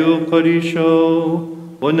Roch Chayu Korisho,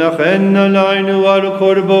 Unachen Alainu Al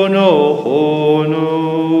Korbono Hono.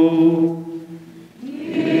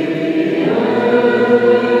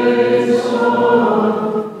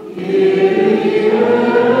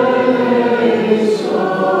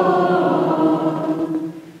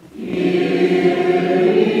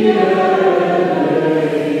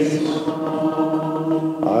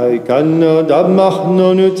 Kanno damachno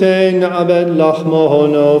nutein abed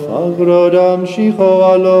lachmohono fagrodam shicho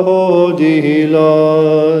aloho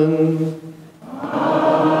dihilan.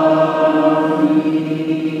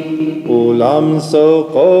 Ulam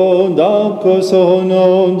soko dakosono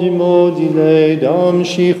dimodile dam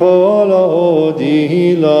shicho aloho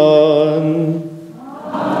dihilan.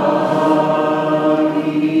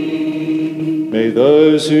 May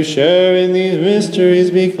those who share in these mysteries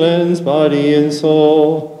be cleansed body and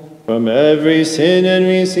soul from every sin and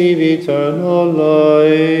receive eternal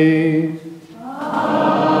life.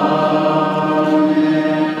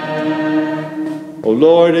 Amen. O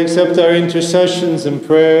Lord, accept our intercessions and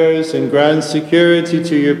prayers and grant security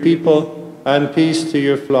to your people and peace to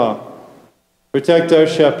your flock. Protect our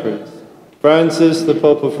shepherds, Francis, the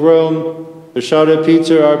Pope of Rome, Bishara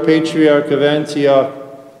Peter, our Patriarch of Antioch,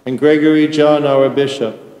 and Gregory John, our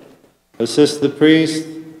Bishop. Assist the priests,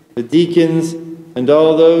 the deacons, and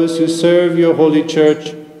all those who serve your holy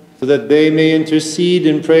church, so that they may intercede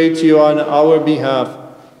and pray to you on our behalf.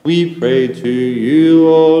 We pray to you,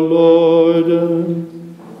 O Lord.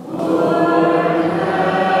 Lord,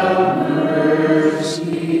 have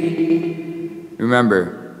mercy.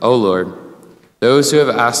 Remember, O Lord, those who have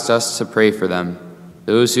asked us to pray for them,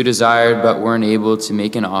 those who desired but weren't able to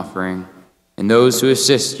make an offering, and those who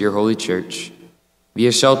assist your holy church. Be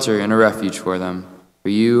a shelter and a refuge for them, for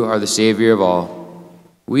you are the Savior of all.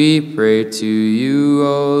 We pray to you,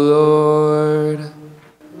 O Lord.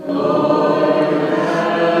 Lord,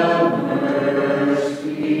 have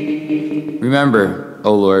mercy. Remember,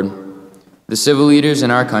 O Lord, the civil leaders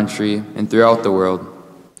in our country and throughout the world.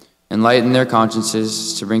 Enlighten their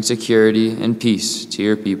consciences to bring security and peace to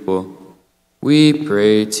your people. We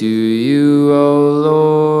pray to you, O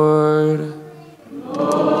Lord.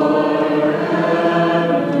 Lord,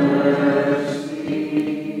 have mercy.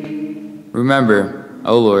 Remember,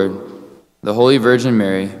 O Lord, the Holy Virgin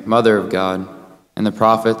Mary, Mother of God, and the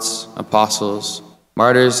prophets, apostles,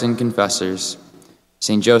 martyrs, and confessors,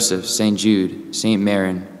 Saint Joseph, Saint Jude, Saint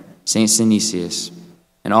Maron, Saint Synesius,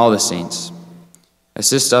 and all the saints.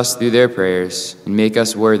 Assist us through their prayers and make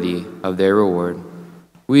us worthy of their reward.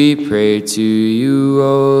 We pray to you,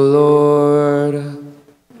 O Lord.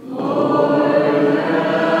 Lord,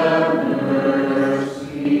 have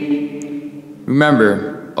mercy.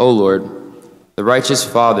 Remember, O Lord, the righteous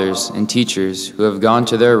fathers and teachers who have gone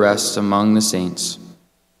to their rest among the saints.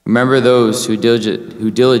 Remember those who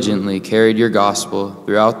diligently carried your gospel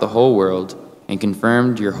throughout the whole world and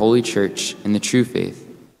confirmed your holy church in the true faith.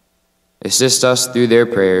 Assist us through their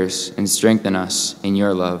prayers and strengthen us in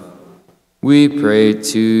your love. We pray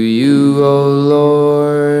to you, O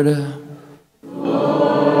Lord.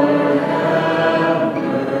 Lord, have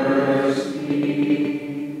mercy.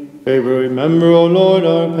 Favor, remember, O Lord,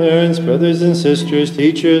 our parents, brothers and sisters,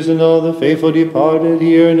 teachers, and all the faithful departed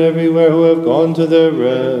here and everywhere who have gone to their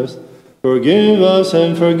rest. Forgive us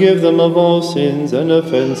and forgive them of all sins and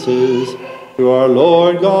offenses. Through our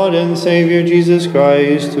Lord God and Savior Jesus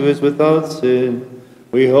Christ, who is without sin,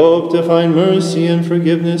 we hope to find mercy and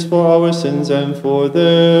forgiveness for our sins and for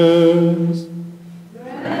theirs.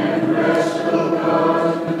 And rest, O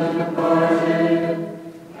God, to the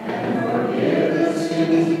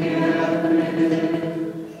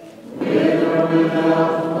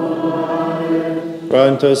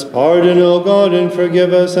Grant us pardon, O God, and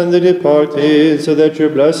forgive us and the departed, so that your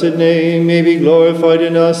blessed name may be glorified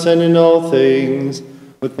in us and in all things.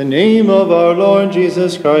 With the name of our Lord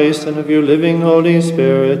Jesus Christ and of your living Holy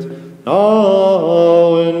Spirit,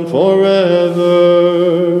 now and forever.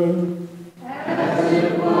 As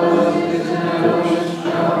it was in heaven,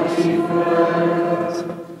 shall be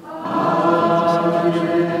forever.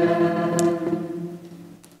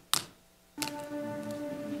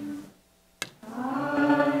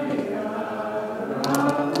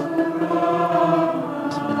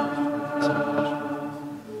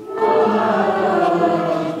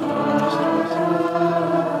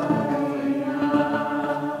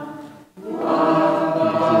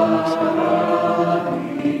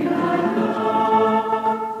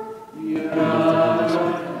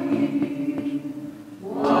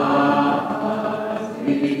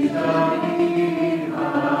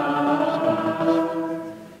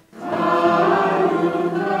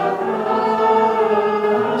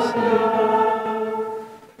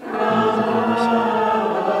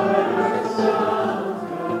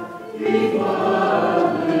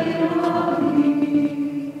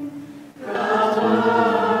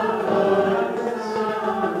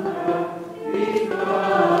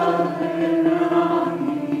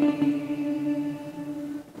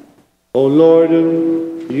 O Lord,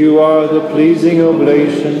 you are the pleasing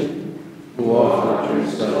oblation Who offered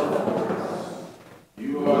yourself for us.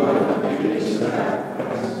 You are the biggest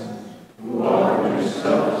sacrifice. Who offered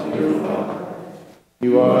yourself to your Father.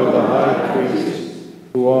 You are the high priest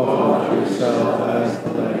who offered yourself as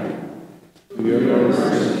the Lamb. To your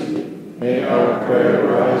mercy, may our prayer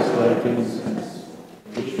rise like incense,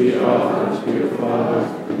 which we offer to your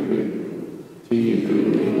Father through you. To you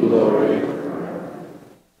be glory.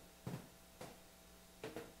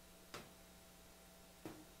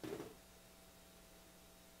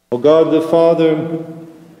 O God the Father,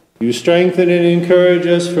 you strengthen and encourage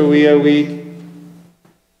us, for we are weak.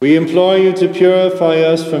 We implore you to purify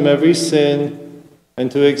us from every sin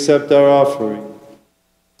and to accept our offering,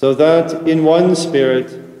 so that in one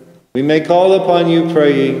spirit we may call upon you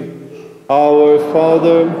praying, Our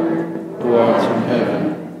Father, who art in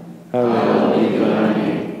heaven, hallowed be thy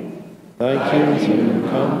name. Thy kingdom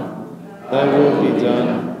come, thy will be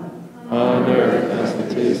done, on earth as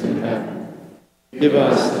it is in heaven. Give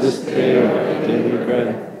us this day our daily bread,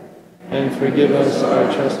 and forgive us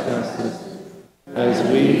our trespasses, as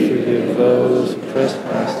we forgive those who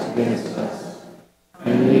trespass against us.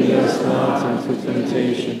 And lead us not into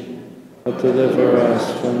temptation, but deliver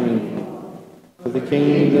us from evil. For the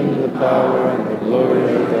kingdom, the power, and the glory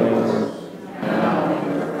are thine.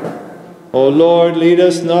 O Lord, lead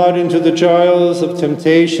us not into the trials of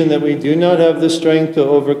temptation, that we do not have the strength to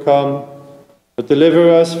overcome, but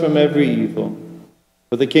deliver us from every evil.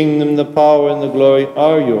 For the kingdom, the power, and the glory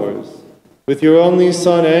are yours, with your only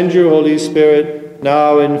Son and your Holy Spirit,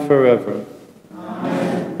 now and forever.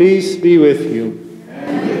 Amen. Peace be with you.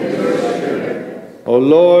 And with your spirit. O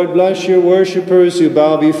Lord, bless your worshippers who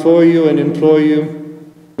bow before you and implore you.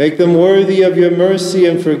 Make them worthy of your mercy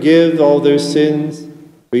and forgive all their sins,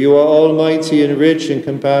 for you are almighty and rich in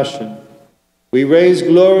compassion. We raise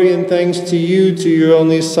glory and thanks to you, to your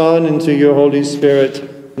only Son, and to your Holy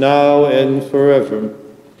Spirit, now and forever.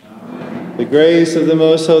 The grace of the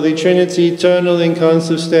most holy Trinity, eternal and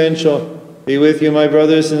consubstantial, be with you, my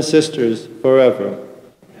brothers and sisters, forever.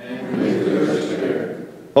 And with your spirit.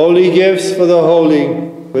 Holy gifts for the holy,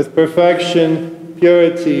 with perfection,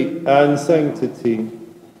 purity, and sanctity.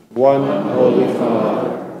 One Holy Father,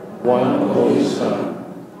 one Holy Son,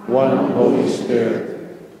 one Holy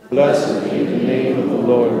Spirit. Blessed be the name of the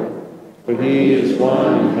Lord, for he is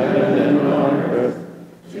one in heaven and on earth.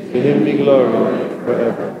 To him be glory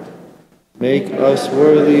forever. Make us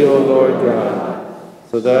worthy, O Lord God,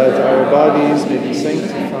 so that our bodies may be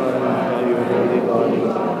sanctified by your holy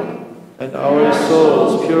body, and our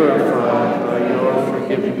souls purified by your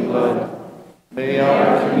forgiving blood. May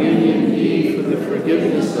our communion be for the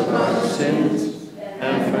forgiveness of our sins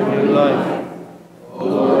and for new life. O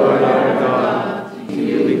Lord our God, to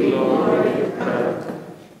you be glory forever.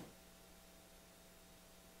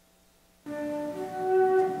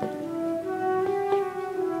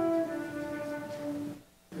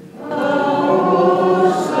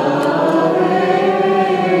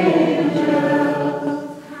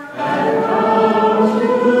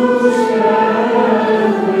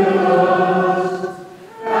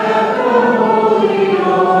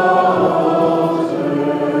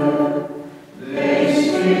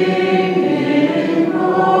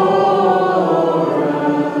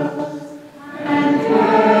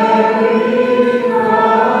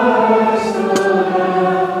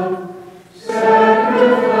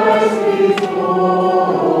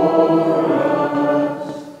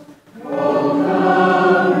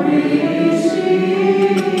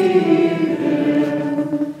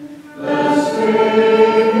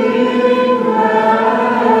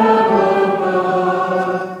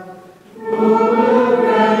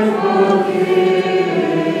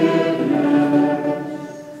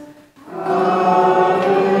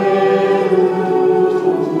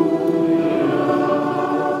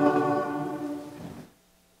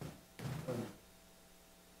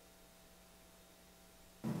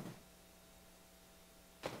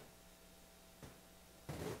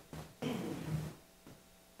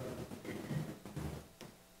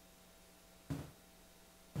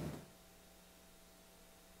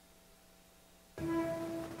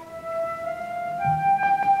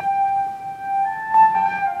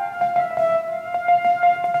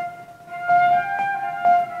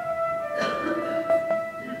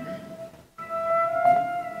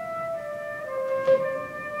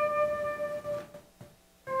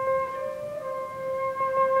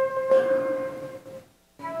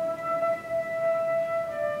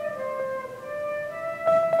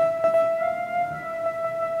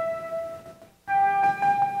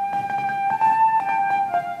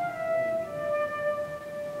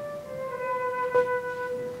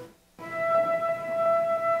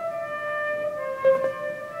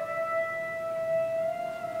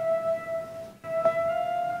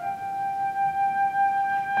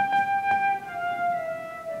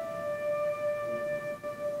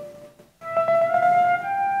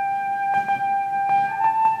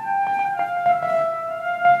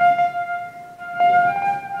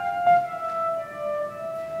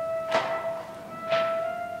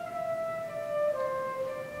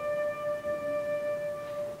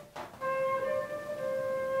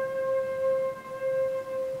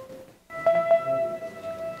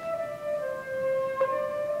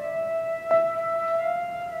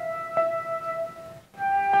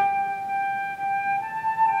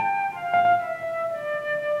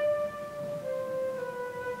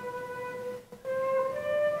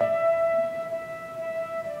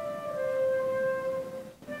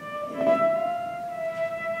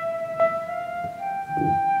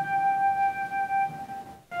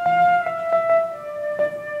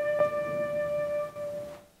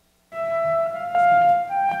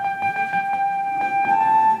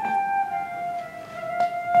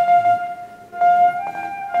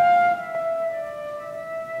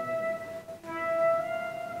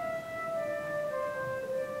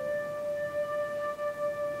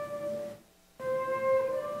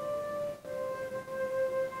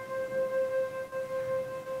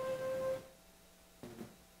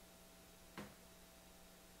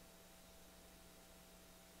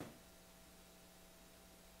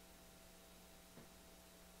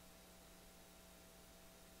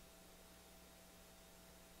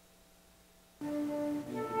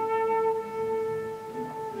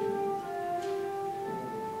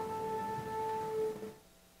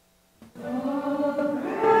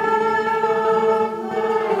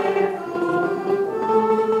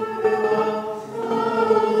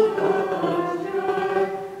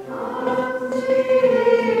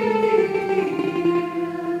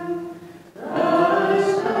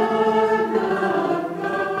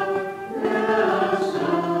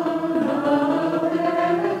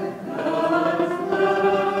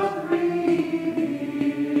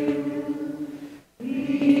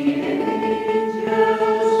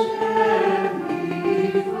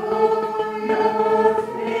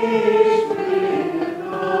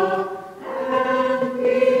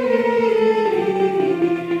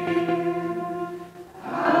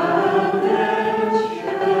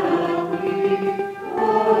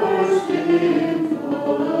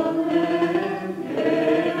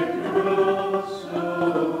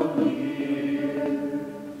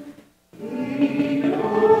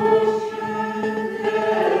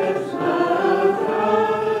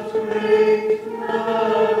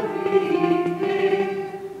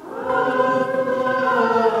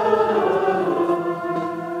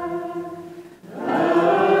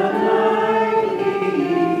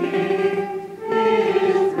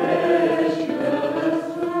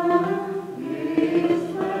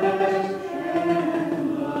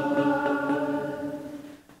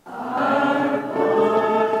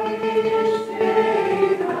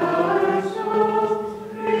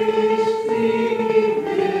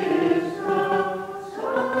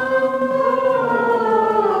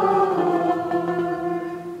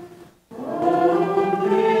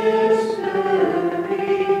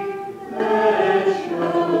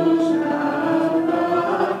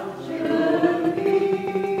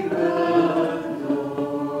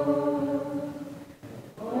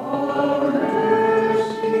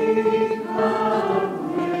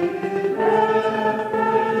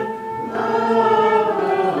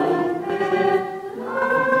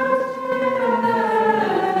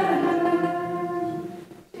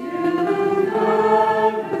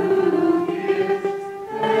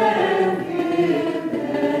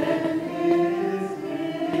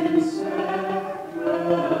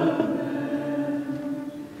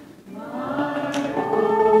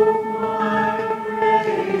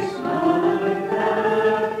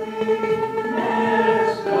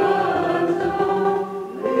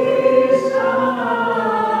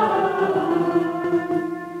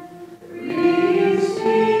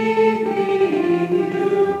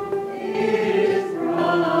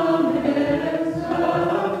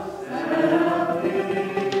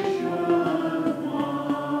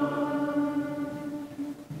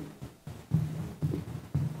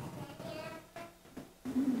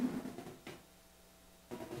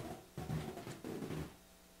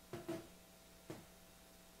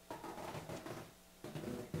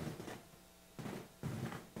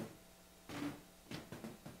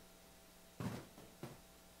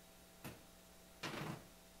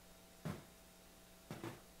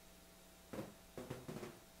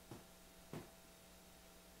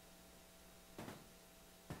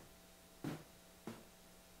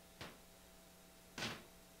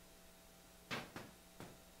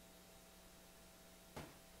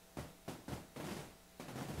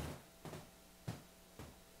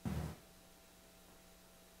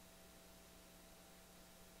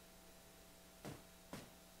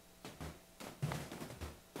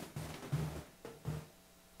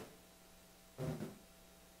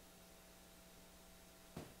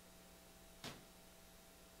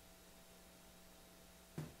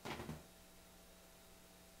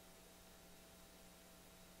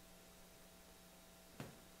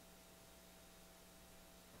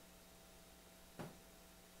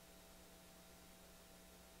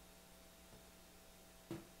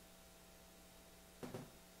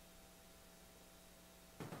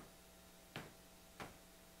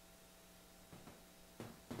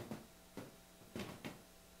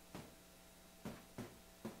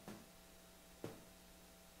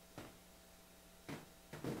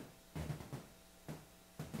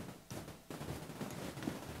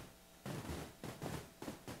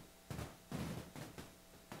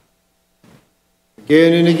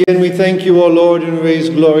 Again and again we thank you, O Lord, and raise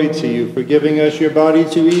glory to you for giving us your body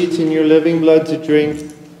to eat and your living blood to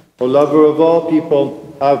drink. O lover of all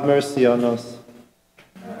people, have mercy on us.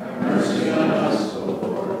 Have mercy on us, O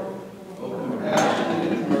Lord. O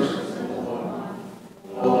compassionate and merciful one.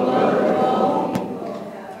 O lover of all people,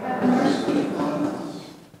 have mercy on us.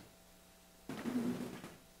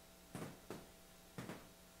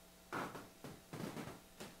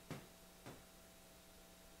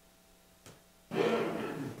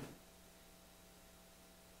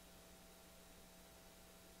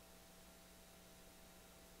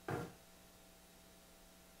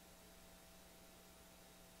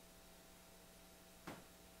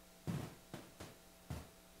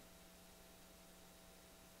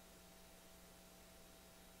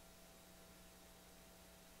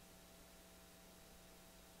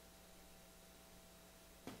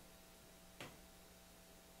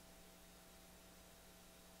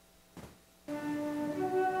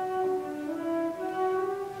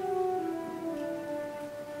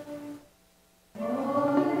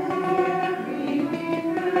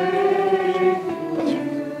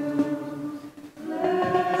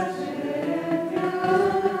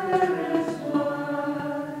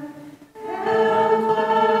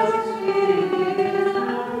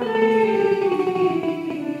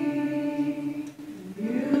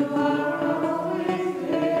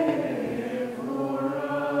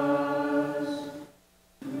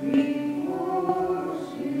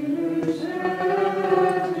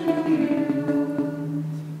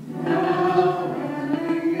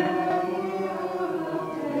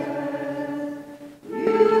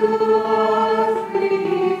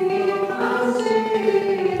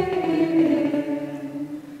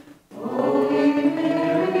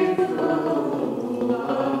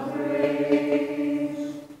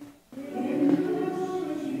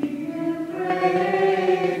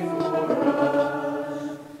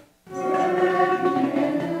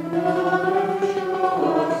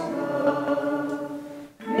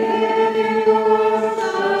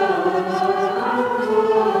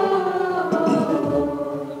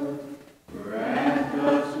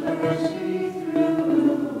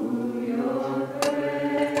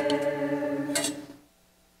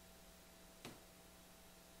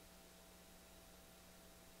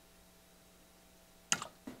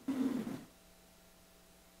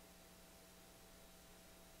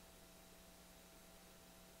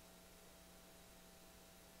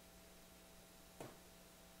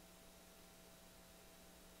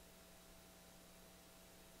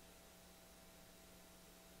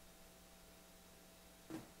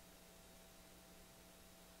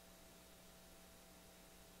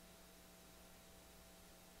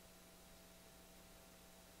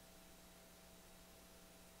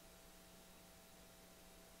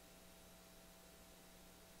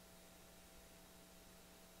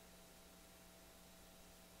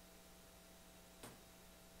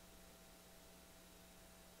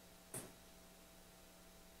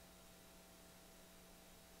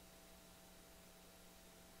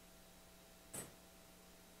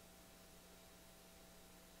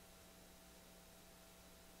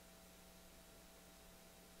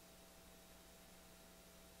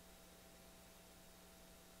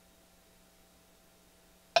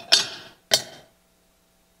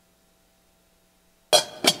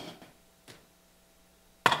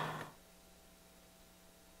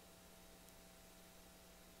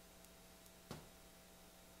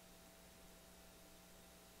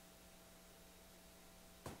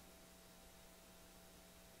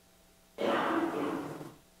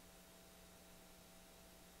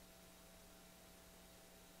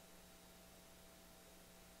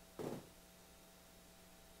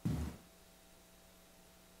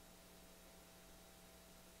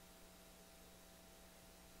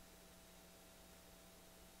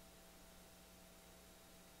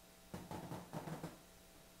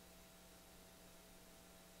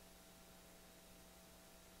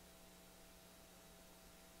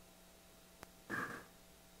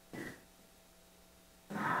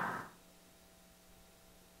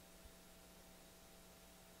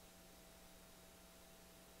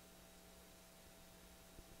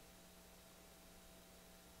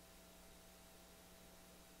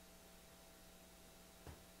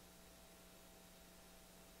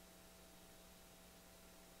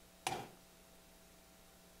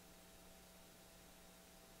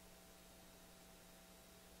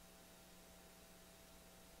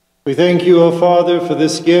 We thank you, O Father, for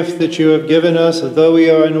this gift that you have given us, though we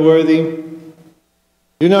are unworthy.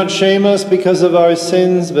 Do not shame us because of our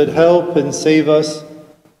sins, but help and save us,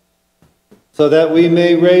 so that we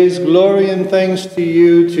may raise glory and thanks to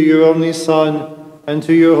you, to your only Son, and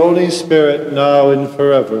to your Holy Spirit, now and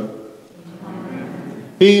forever.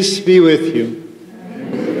 Amen. Peace be with you.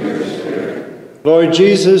 Lord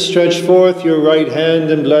Jesus, stretch forth your right hand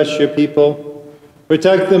and bless your people.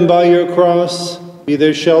 Protect them by your cross, be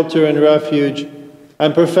their shelter and refuge,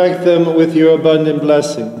 and perfect them with your abundant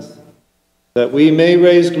blessings, that we may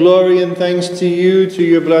raise glory and thanks to you, to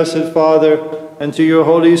your blessed Father, and to your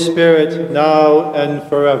Holy Spirit, now and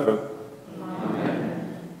forever.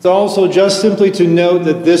 Amen. It's also just simply to note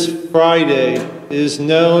that this Friday is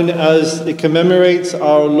known as, it commemorates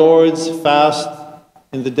our Lord's fast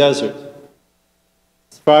in the desert.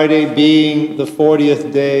 Friday being the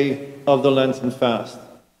 40th day of the Lenten fast.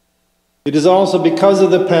 It is also, because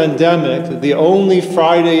of the pandemic, the only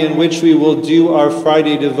Friday in which we will do our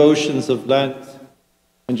Friday devotions of Lent.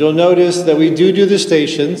 And you'll notice that we do the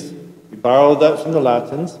stations. We borrowed that from the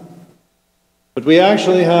Latins. But we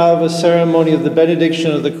actually have a ceremony of the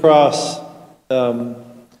benediction of the cross,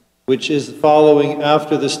 which is following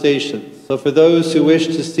after the stations. So for those who wish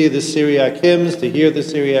to see the Syriac hymns, to hear the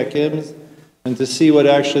Syriac hymns, and to see what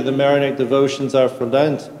actually the Maronite devotions are for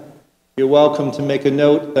Lent, you're welcome to make a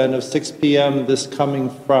note then of 6 p.m. this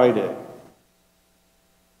coming Friday.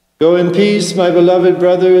 Go in peace, my beloved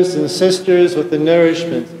brothers and sisters, with the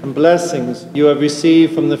nourishment and blessings you have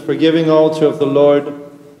received from the forgiving altar of the Lord.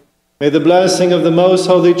 May the blessing of the Most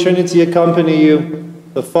Holy Trinity accompany you,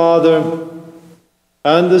 the Father,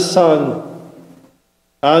 and the Son,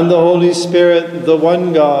 and the Holy Spirit, the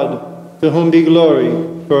one God, to whom be glory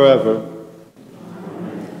forever.